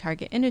in my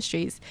target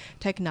industries,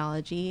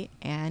 technology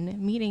and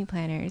meeting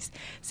planners.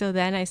 So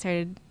then I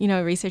started,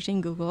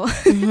 researching Google.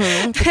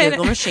 The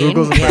Google machine.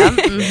 Google's a Yeah.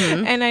 place.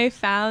 And I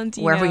found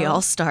Where we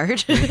all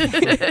start.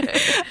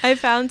 I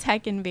found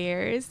Tech and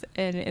Beers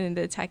in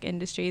the tech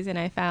industries, and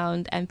I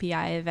found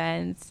MPI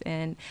events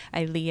and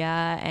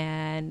ILEA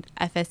and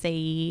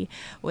FSAE,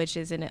 which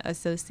is an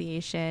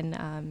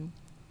association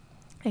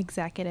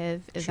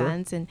executive Sure.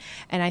 events, and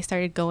I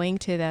started going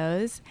to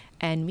those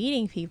and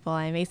meeting people.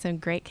 I made some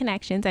great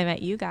connections. I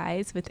met you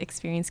guys with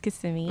Experience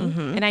Kissimmee,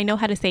 and I know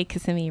how to say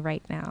Kissimmee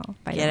right now,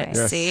 by Get it? the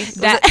way. Yes. See? Was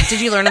That-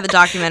 did you learn in the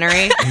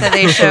documentary that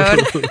they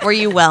showed? Were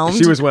you whelmed?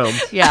 She was whelmed.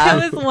 Yeah. I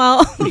was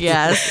well.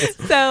 Yes.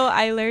 So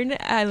I learned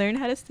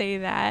how to say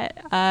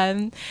that,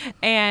 and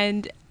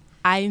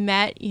I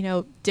met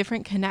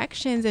different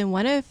connections, and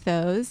one of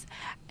those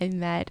I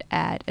met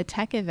at a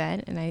tech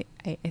event, and I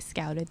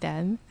scouted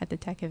them at the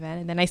tech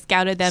event, and then I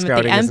scouted them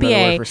Scouting at is the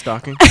another word MBA. for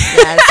stalking.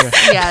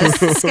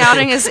 Yes.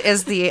 Scouting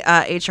is the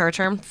HR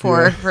term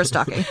for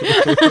stalking.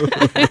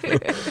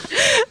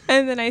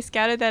 And then I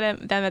scouted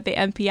them at the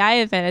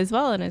MPI event as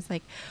well, and I was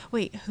like,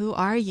 wait, who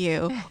are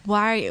you?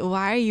 Why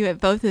are you at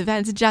both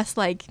events just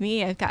like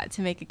me? I've got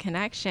to make a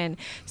connection.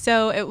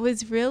 So it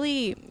was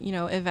really,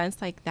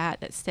 events like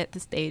that set the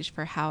stage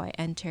for how I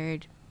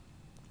entered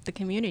the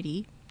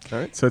community. All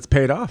right, so it's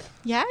paid off.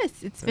 Yes,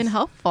 it's been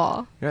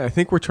helpful. Yeah, I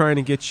think we're trying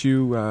to get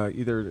you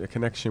either a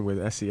connection with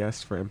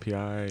SES for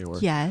MPI or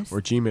Yes.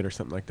 GMIT or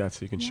something like that,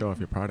 so you can show off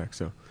your product.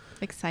 So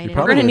Excited.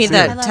 probably We're going to gonna need see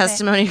that it. I love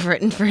testimony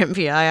written for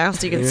MPI,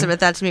 so you can Yeah. submit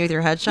that to me with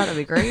your headshot. That'd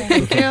be great.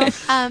 Thank you.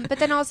 But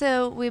then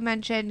also we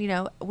mentioned,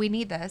 we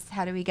need this.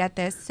 How do we get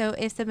this? So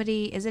if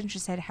somebody is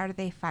interested, how do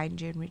they find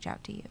you and reach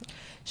out to you?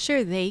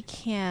 Sure, they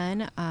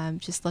can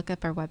just look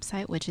up our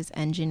website, which is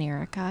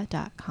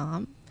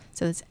engineerica.com.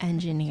 So it's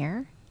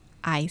engineerica.com.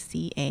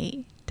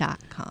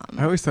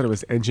 I always thought it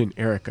was Engine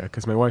Erica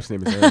because my wife's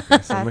name is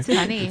Erica. So I'm That's like,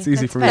 funny. it's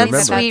easy That's for me to funny.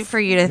 That's remember. sweet for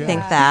you to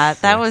think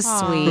that. That was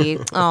sweet.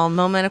 Oh,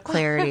 moment of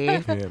clarity.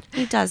 Yeah.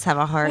 He does have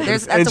a heart.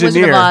 That's a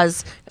Engineer. Wizard of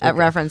Oz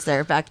reference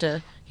there. Back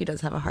to he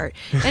does have a heart.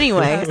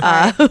 Anyway,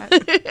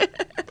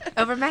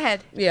 Over my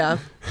head. yeah.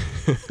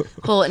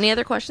 Cool. Any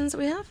other questions that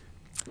we have?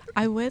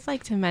 I would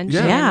like to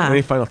mention. Yeah.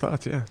 Any final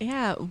thoughts? Yeah.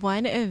 Yeah,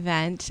 one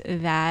event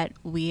that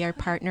we are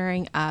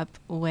partnering up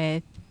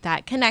with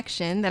that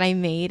connection that I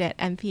made at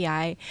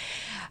MPI.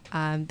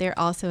 They're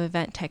also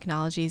Event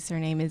Technologies. Their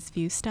name is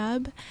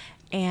ViewStub.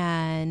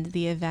 And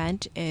the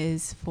event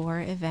is for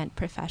event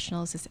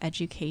professionals. It's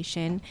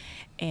education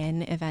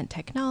in event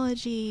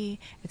technology.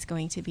 It's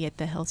going to be at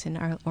the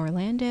Hilton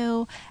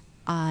Orlando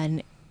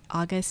on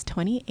August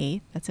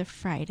 28th. That's a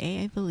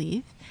Friday, I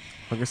believe.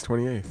 August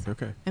 28th.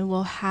 Okay. And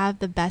we'll have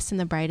the best and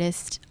the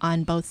brightest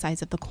on both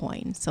sides of the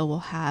coin. So we'll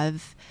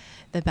have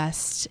the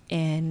best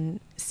in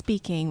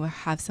speaking. We'll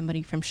have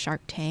somebody from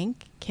Shark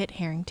Tank. Kit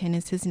Harington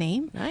is his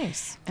name.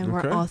 Nice. And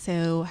Okay. we're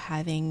also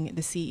having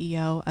the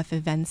CEO of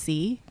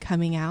Evency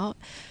coming out.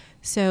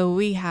 So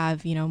we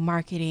have,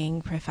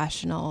 marketing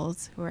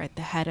professionals who are at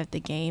the head of the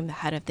game, the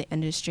head of the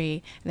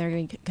industry. And they're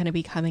going to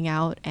be coming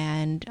out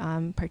and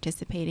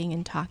participating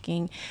and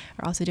talking.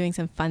 We're also doing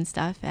some fun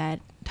stuff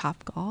at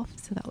Top Golf,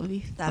 so that will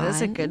be fun. That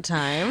is a good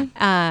time.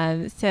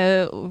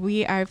 So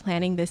we are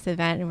planning this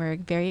event, and we're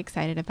very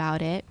excited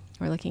about it.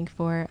 We're looking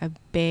for a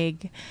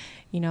big,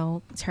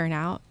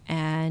 turnout,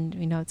 and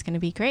we know it's going to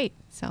be great.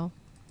 So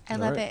I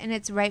love Alright. it. And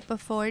it's right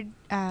before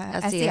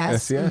SES.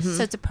 SES. SES.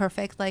 So it's a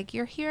perfect,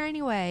 you're here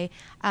anyway.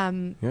 Yeah,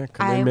 come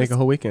I and make was- a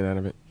whole weekend out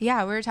of it.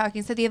 Yeah, we were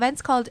talking. So the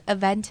event's called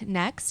Event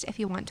Next. If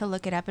you want to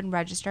look it up and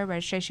register,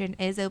 registration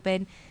is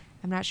open.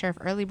 I'm not sure if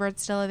early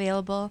bird's still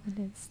available. it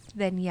is.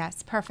 Then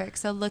yes, perfect.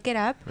 So look it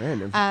up.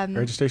 Man, Um,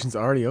 registration's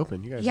already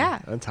open. You guys Yeah.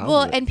 are on top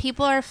Well, of it. and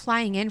people are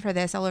flying in for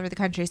this all over the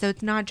country. So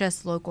it's not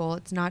just local.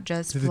 It's not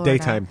just It's a Florida.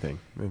 daytime thing.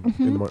 In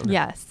the morning.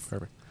 Yes.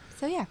 Perfect.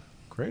 So yeah.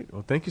 Great.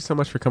 Well, thank you so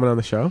much for coming on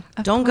the show.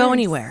 Of Don't go course.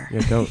 anywhere.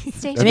 Yeah, don't.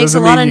 Stay- That It makes a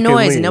doesn't lot mean of you can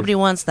noise, leave. and nobody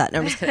wants that. No,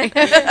 I'm just kidding.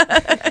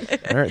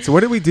 All right. So what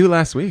did we do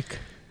last week?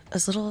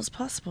 As little as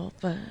possible,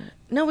 but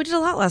no, we did a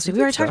lot last week.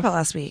 We already talked stuff. about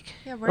last week.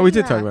 Yeah, Oh, we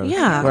did talk about it.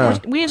 Yeah, Wow.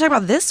 we didn't talk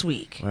about this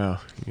week. Wow.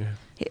 Yeah.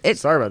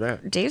 It's Sorry about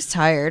that. Dave's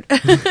tired.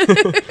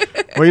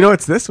 Well, you know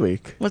what's this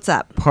week? What's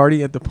that?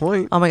 Party at the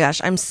Point. Oh my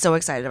gosh, I'm so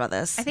excited about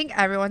this. I think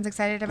everyone's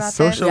excited about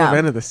Social Yeah.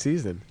 event of the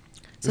season.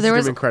 So there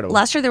was incredible.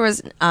 last year there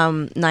was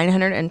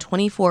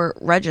 924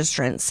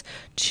 registrants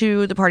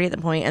to the Party at the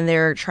Point, and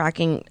they're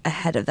tracking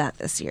ahead of that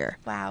this year.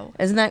 this. Wow.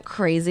 Isn't that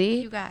crazy?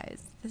 You guys.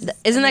 This is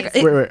Isn't that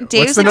amazing. Wait, what's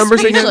Dave's the like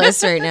numbers again?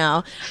 speechless right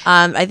now.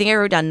 I think I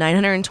wrote down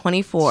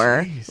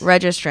 924 Jeez.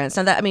 registrants.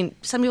 Now that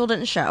some people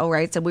didn't show,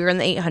 right? So we were in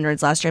the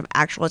 800s last year of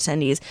actual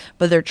attendees,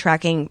 but they're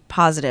tracking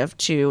positive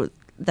to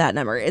that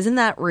number. Isn't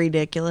that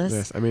ridiculous?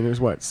 Yes. I mean, there's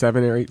what,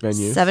 7 or 8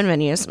 venues? 7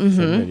 venues. hmm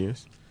 7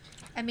 venues.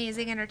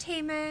 Amazing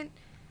entertainment.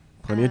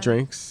 Plenty of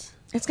drinks.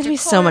 It's gonna be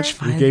so much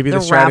Decor. fun. We gave you the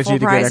raffle strategy to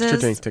get extra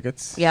prizes. drink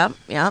tickets. Yep,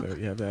 yep. So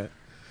you have that.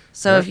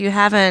 So Yep. if you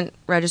haven't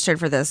registered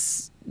for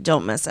this,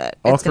 don't miss it.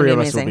 All It's gonna three be of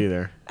us amazing. will be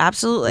there.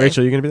 Absolutely.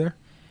 Rachel, you going to be there?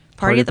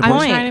 Party at the I'm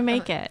point. trying to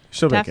make it.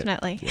 She'll make it.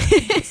 Definitely.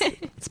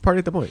 It's party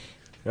at the point.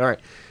 All right.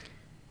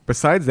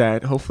 Besides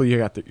that, hopefully you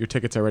got your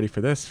tickets are ready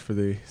for this, for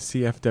the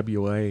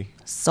CFWA.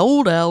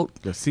 Sold out.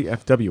 No,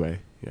 CFWA.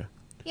 Yeah.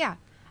 Yeah,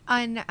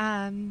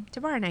 on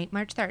tomorrow night,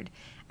 March 3rd.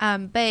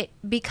 But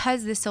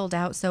because this sold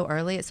out so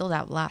early, it sold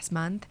out last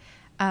month.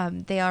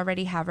 They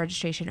already have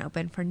registration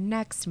open for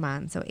next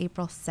month. So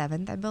April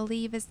 7th, I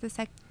believe, is the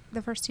second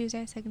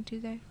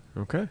Tuesday.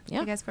 Okay.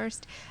 Yeah. I guess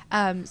first.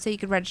 So you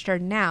could register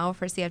now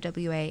for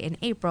CFWA in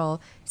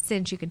April,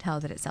 since you can tell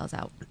that it sells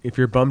out. If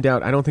you're bummed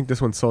out, I don't think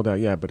this one's sold out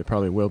yet, but it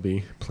probably will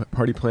be.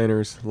 Party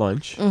Planners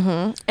Lunch.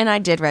 And I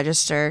did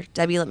register.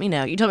 Debbie let me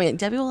know. You told me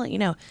Debbie will let you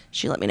know.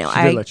 She let me know.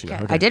 She did let you know.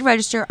 Okay. I did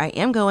register. I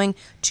am going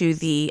to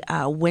the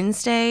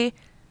Wednesday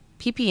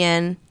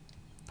PPN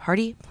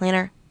Party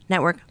Planner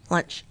Network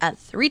lunch at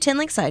 310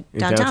 Lakeside In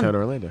downtown.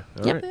 Orlando.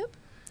 All Yep. right.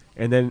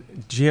 And then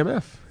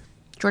GMF.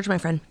 George, my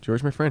friend.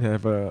 George, my friend,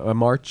 have a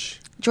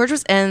March. George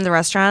was in the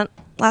restaurant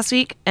last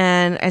week,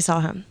 and I saw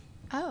him.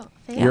 Oh,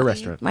 fancy. Your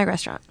restaurant. My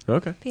restaurant.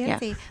 Okay.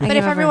 Fancy. Yeah. I But came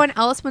if over. everyone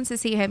else wants to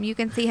see him, you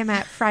can see him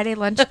at Friday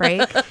lunch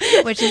break,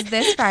 which is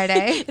this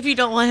Friday. If you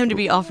don't want him to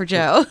be all for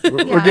Joe.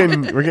 We're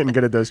getting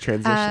good at those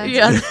transitions.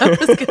 Yeah, that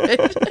was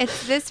good.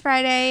 It's this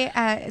Friday.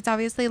 It's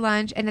obviously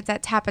lunch, and it's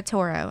at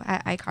Tapatoro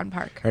at Icon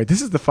Park. All right,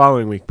 this is the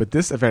following week, but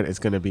this event is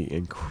going to be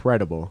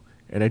incredible.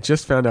 And I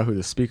just found out who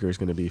the speaker is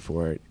going to be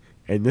for it.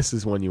 And this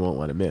is one you won't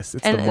want to miss.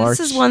 It's And the March,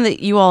 this is one that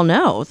you all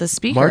know, the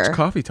speaker. March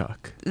Coffee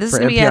Talk. This is for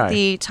going to be at MPI.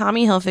 the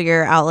Tommy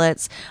Hilfiger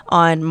outlets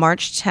on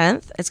March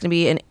 10th. It's going to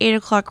be an 8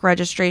 o'clock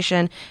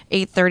registration,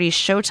 8:30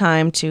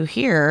 showtime to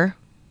hear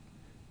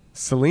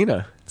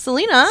Selena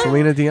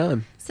Selena.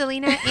 Dion.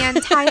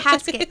 and Ty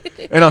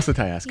Haskett. And also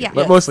Ty Haskett. Yeah.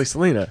 But Yes. mostly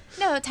Selena.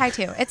 No, Ty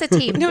too. It's a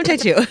team. No,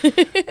 tattoo.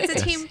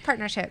 It's a team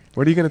partnership.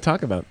 What are you going to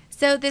talk about?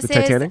 So this The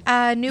is Titanic?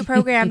 a new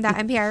program that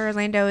MPI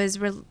Orlando is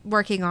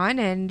working on,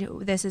 and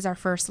this is our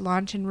first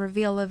launch and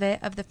reveal of it,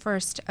 of the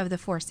first of the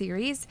 4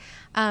 series.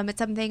 It's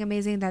something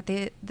amazing that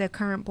the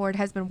current board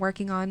has been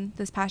working on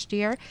this past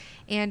year,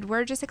 and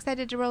we're just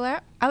excited to roll it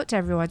out to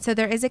everyone. So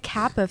there is a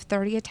cap of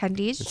 30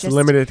 attendees. It's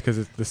limited because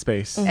it's the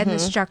space. And the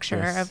structure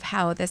Yes. of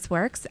how this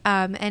works.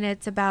 And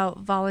it's about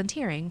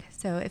volunteering.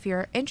 So if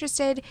you're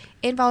interested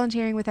in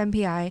volunteering with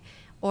MPI,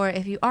 or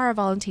if you are a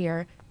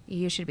volunteer,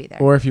 you should be there.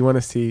 Or if you want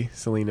to see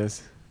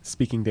Selena's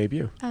speaking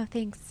debut. Oh,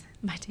 thanks.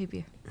 My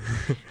debut.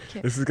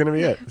 This is going to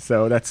be it.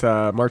 So that's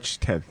March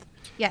 10th.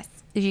 Yes.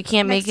 If you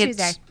can't Next make it,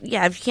 Tuesday.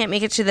 if you can't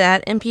make it to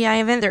that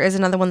MPI event, there is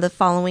another one the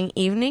following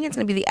evening. It's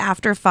going to be the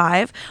After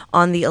 5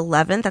 on the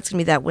 11th. That's going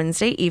to be that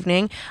Wednesday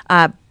evening.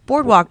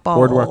 Boardwalk Bowl.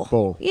 Boardwalk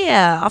Bowl.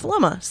 Yeah, off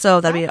Loma. So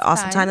that'll be an That's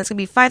awesome fun. time. That's going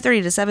to be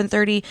 5:30 to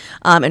 7:30,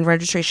 and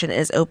registration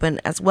is open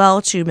as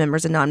well to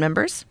members and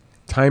non-members.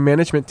 Time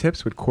management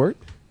tips with Court.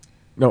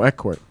 No, at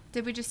Court.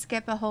 Did we just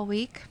skip a whole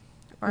week?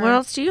 Or- What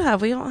else do you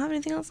have? We don't have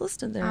anything else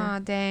listed there. Aw,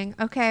 dang.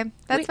 Okay.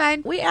 That's we,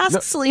 fine. We asked No.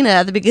 Selena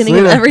at the beginning of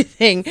Selena.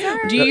 everything.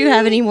 Do you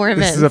have any more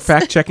events? This is a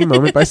fact-checking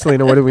moment by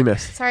Selena. What did we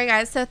miss? Sorry,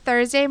 guys. So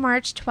Thursday,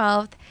 March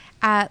 12th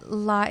at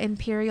La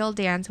Imperial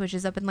Dance, which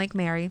is up in Lake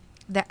Mary.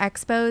 The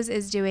Expos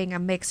is doing a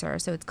mixer,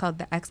 so it's called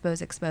the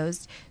Expos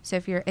Exposed. So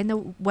if you're in the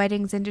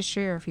weddings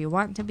industry or if you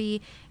want to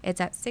be, it's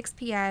at 6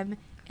 p.m.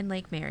 in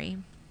Lake Mary.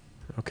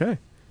 Okay.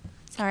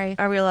 Sorry.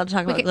 Are we allowed to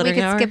talk We about could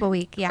glittering hour? skip a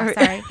week. Yeah, Are-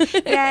 sorry.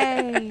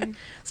 Yay.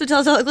 So tell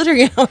us about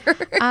glittering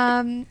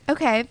hour.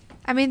 Okay.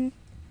 I mean,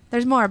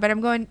 there's more, but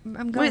I'm going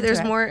Wait, to there's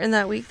it. more in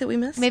that week that we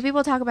missed? Maybe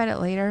we'll talk about it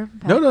later.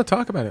 but- No,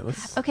 talk about it.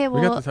 Let's. Okay,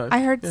 we got well, the time. I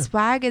heard Yeah.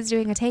 Swag is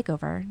doing a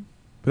takeover,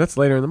 But that's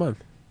later in the month.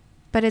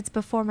 but it's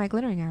before my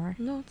glittering hour.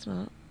 No, it's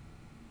not.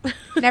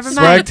 Never Swag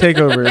mind.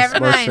 takeover is Never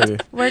March mind.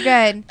 30th. We're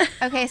good.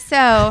 Okay,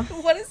 so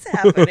What is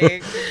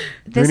happening?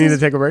 Do we need to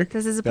take a break?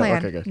 This is a No, plan.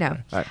 okay, good. No.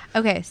 All right.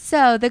 Okay,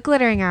 so the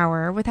glittering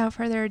hour, without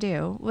further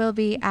ado, will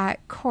be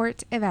at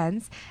Court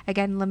Events.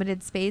 Again,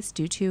 limited space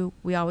due to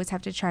we always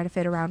have to try to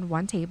fit around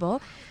one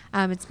table.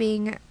 It's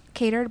being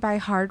catered by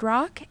Hard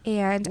Rock,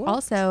 and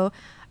also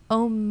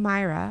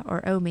Omira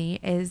or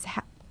Omi is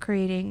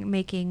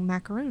making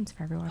macaroons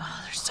for everyone.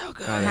 Oh, they're so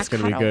good. Oh, that's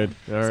going to be good.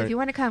 All So right. if you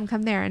want to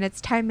come there, and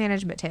it's time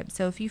management tips.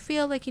 So if you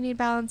feel like you need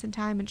balance and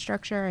time and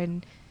structure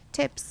and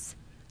tips,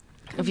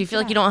 If you feel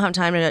like you don't have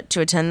time to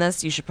attend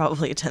this, you should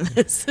probably attend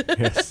this.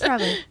 Yes.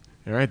 probably.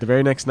 All right. The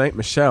very next night,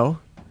 Michelle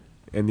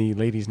and the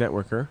Ladies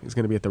Networker is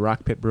going to be at the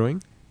Rock Pit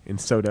Brewing in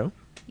Sodo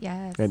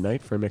Yes. at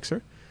night for a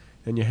mixer.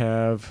 Then you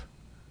have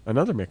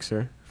another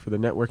mixer for the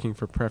Networking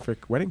for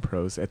Perfect Wedding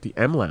Pros at the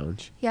M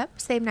Lounge. Yep,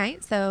 same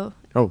night. So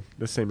Oh,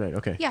 the same night.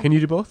 Okay. Yeah. Can you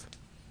do both?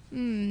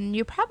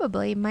 you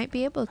probably might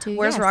be able to.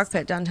 Where's yes. Rock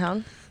Pit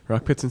downtown?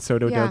 Rock Pit's in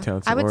Sodo Yeah.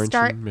 downtown, I so would Orange,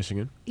 start- in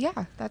Michigan.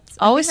 Yeah, that's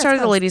Always I think start at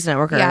that's the close. Ladies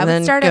Networker Yeah, I and would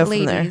then start go at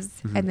from there.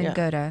 Ladies and then Yeah.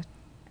 go to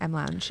M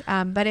Lounge.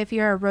 But if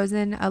you're a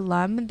Rosen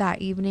alum,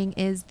 that evening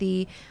is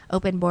the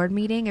open board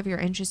meeting. If you're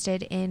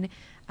interested in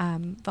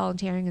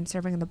volunteering and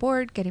serving on the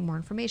board, getting more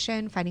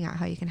information, finding out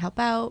how you can help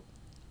out,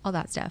 all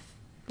that stuff,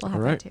 we'll have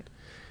All right. that too.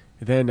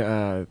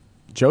 Then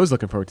Joe's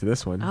looking forward to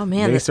this one. Oh,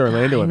 man. Mace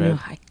Orlando I know.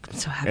 event I'm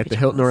so happy. at the Joe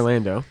Hilton was.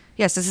 Orlando.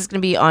 Yes, this is going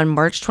to be on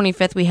March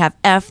 25th. We have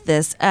F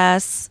This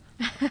S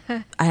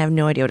I have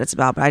no idea what it's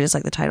about, but I just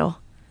like the title.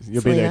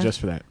 You'll be there Selena. just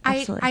for that.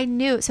 Absolutely. I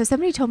knew. So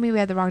somebody told me we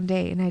had the wrong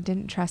date, and I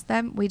didn't trust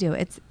them. We do.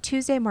 It's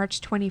Tuesday, March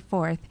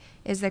 24th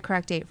is the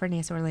correct date for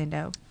NACE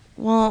Orlando.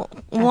 Well,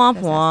 That's womp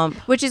business. womp.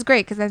 Which is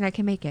great because then I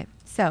can make it.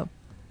 So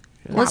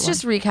Let's that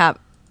just recap.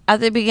 At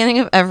the beginning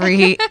of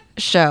every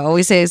show,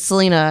 we say,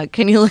 Selena,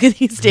 can you look at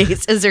these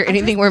dates? Is there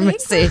anything we're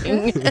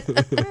missing?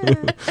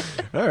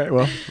 All right,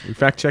 well, we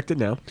fact-checked it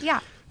now. Yeah.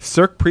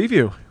 Cirque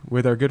preview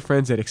with our good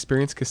friends at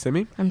Experience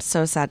Kissimmee. I'm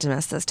so sad to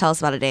miss this. Tell us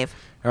about it, Dave.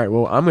 All right,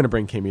 well, I'm going to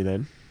bring Kimmy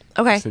then.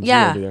 Okay. Since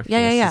Yeah. you're over there.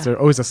 Yeah. Yes, There's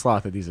always a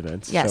sloth at these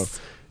events. Yes.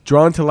 So,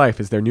 Drawn to Life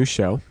is their new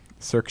show.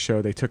 Cirque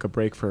show. They took a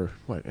break for,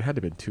 it had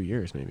to have been 2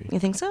 years maybe. You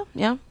think so?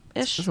 Yeah.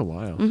 Ish. That's a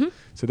while. Mm-hmm.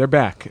 So they're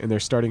back, and they're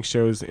starting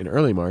shows in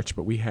early March,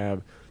 but we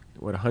have,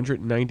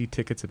 190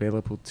 tickets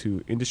available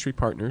to industry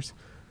partners.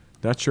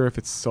 Not sure if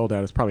it's sold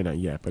out. It's probably not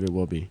yet, but it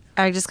will be.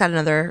 I just got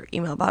another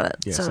email about it.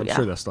 Yes, so, I'm yeah.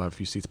 sure they'll still have a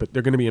few seats, but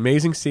they're going to be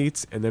amazing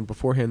seats. And then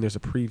beforehand, there's a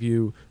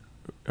preview,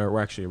 or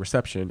actually a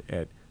reception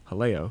at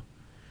Haleo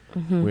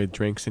Mm-hmm. with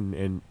drinks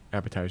and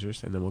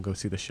appetizers, and then we'll go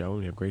see the show. And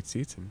we have great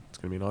seats, and it's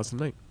going to be an awesome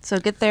night. So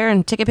get there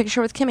and take a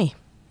picture with Kimmy.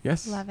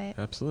 Yes, Love it.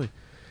 absolutely.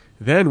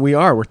 Then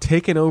we're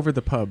taking over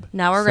the pub.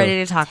 Now we're So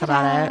ready to talk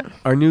about it.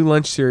 Our new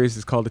lunch series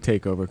is called The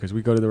Takeover because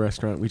we go to the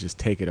restaurant, we just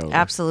take it over.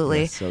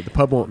 Absolutely. Yes, so the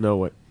pub won't know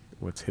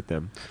what's hit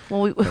them.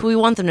 Well, we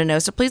want them to know.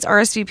 So please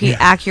RSVP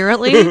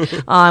accurately.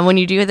 When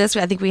you do this,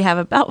 I think we have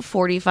about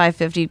 45,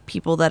 50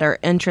 people that are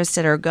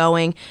interested or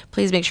going.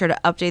 Please make sure to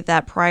update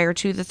that prior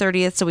to the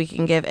 30th so we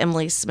can give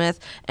Emily Smith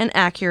an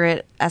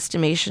accurate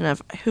estimation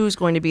of who's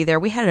going to be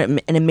there. We had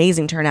an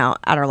amazing turnout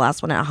at our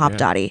last one at Hop Yeah.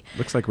 Dottie.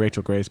 Looks like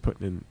Rachel Gray's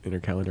putting in her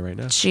calendar right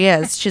now. She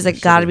is. She's like,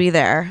 should got to be. be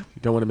there.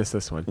 You don't want to miss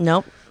this one.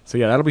 Nope. So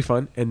yeah, that'll be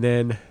fun. And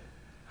then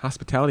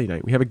hospitality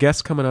night. We have a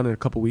guest coming on in a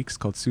couple weeks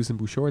called Susan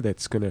Bouchard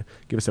that's going to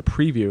give us a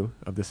preview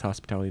of this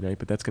hospitality night,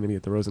 but that's going to be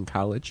at the Rosen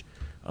College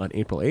on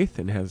April 8th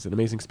and has an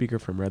amazing speaker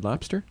from Red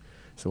Lobster.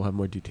 So we'll have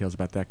more details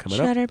about that coming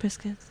up. Cheddar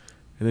biscuits.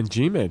 And then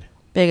GMID.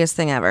 Biggest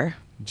thing ever.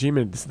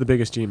 GMID, this is the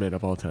biggest GMID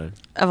of all time.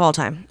 Of all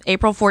time.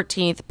 April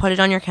 14th. Put it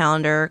on your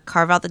calendar.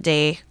 Carve out the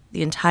day,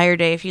 the entire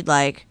day if you'd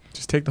like.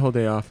 Just take the whole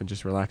day off and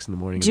just relax in the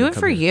morning. and Do then it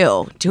come for here.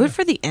 you. Do it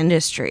for the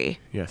industry.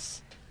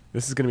 Yes.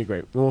 This is going to be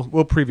great. We'll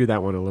preview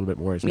that one a little bit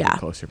more as we Yeah. get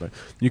closer. But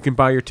you can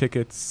buy your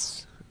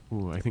tickets.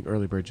 Ooh, I think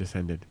early bird just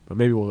ended. But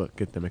maybe we'll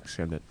get them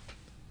extended.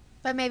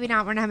 But maybe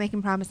not. We're not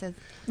making promises.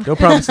 No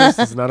promises.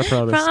 This is not a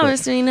promise. but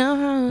Promise me no.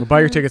 We'll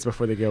buy your tickets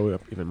before they go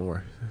up even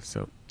more.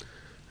 So,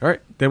 all right.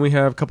 Then we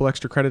have a couple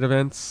extra credit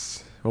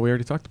events. Well, we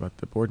already talked about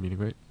the board meeting,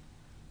 right?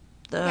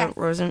 The Yes.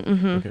 Rosen.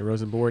 Mm-hmm. Okay,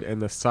 Rosen board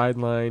and the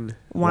sideline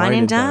Wine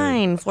and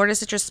Dine. Florida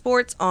Citrus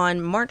Sports on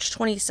March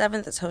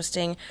 27th is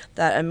hosting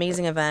that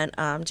amazing event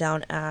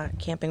down at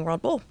Camping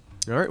World Bowl.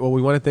 All right. Well,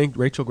 we want to thank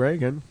Rachel Gray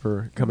again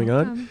for coming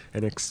on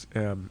and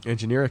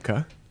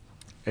Engineerica.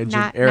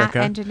 Not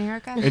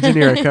Engineerica.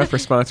 Engineerica for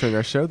sponsoring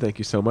our show. Thank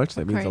you so much.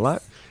 That Of means a course.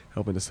 lot.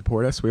 Helping to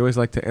support us. We always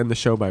like to end the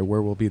show by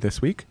where we'll be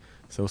this week.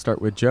 So we'll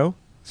start with Joe.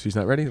 She's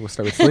not ready. We'll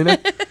start with Selena.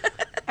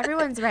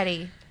 Everyone's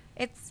ready.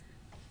 It's,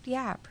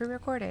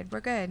 pre-recorded.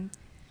 We're good.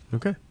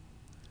 Okay.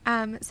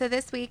 So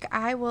this week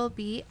I will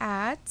be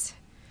at...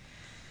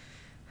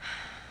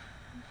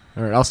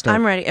 All right. I'll start.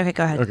 I'm ready. Okay,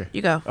 go ahead. Okay.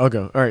 You go. I'll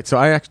go. All right.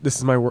 So this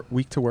is my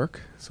week to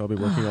work. So I'll be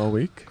working all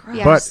week.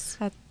 Yes.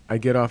 But I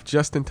get off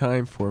just in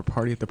time for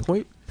Party at the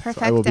Point. So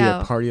I will be at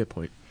Perfecto. Party at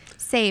Point.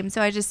 Same.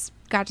 So I just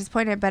got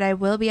disappointed, but I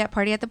will be at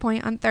Party at the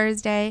Point on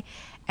Thursday.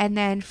 And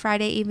then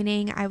Friday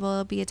evening, I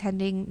will be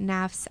attending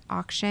NAF's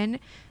auction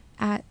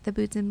at the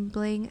Boots and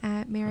Bling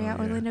at Marriott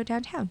Oh, yeah. Orlando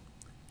downtown.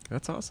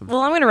 That's awesome.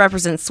 Well, I'm going to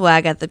represent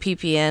Swag at the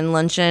PPN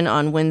luncheon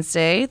on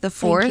Wednesday, the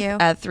 4th you.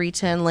 at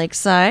 310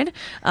 Lakeside.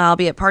 I'll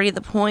be at Party at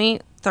the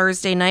Point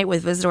Thursday night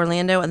with Visit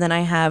Orlando, and then I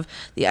have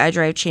the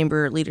iDrive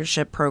Chamber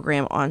Leadership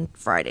Program on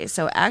Friday.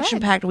 So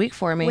action-packed week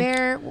for me.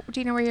 Where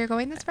do you know where you're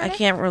going this I Friday?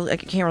 can't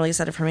release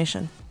that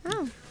information.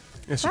 Oh,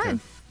 Yes, you fun.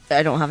 can.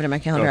 I don't have it in my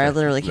calendar. Okay. I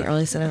literally can't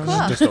release it. I don't know.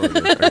 Cool. Just don't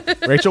do it. All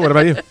right. Rachel, what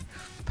about you?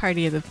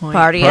 Party at the Point.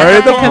 Party Party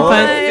at the Point. Point.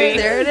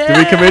 There it is. Did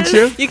we convince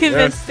you? You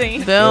convinced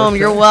me. Boom.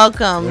 You're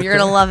welcome. Okay. You're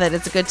going to love it.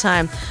 It's a good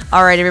time.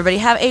 All right, everybody.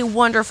 Have a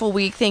wonderful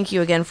week. Thank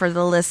you again for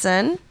the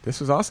listen.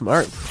 This was awesome. All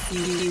right.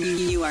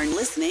 You are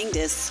listening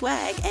to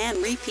Swag and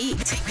Repeat.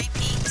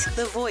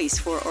 The voice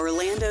for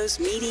Orlando's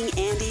meeting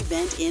and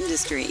event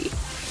industry.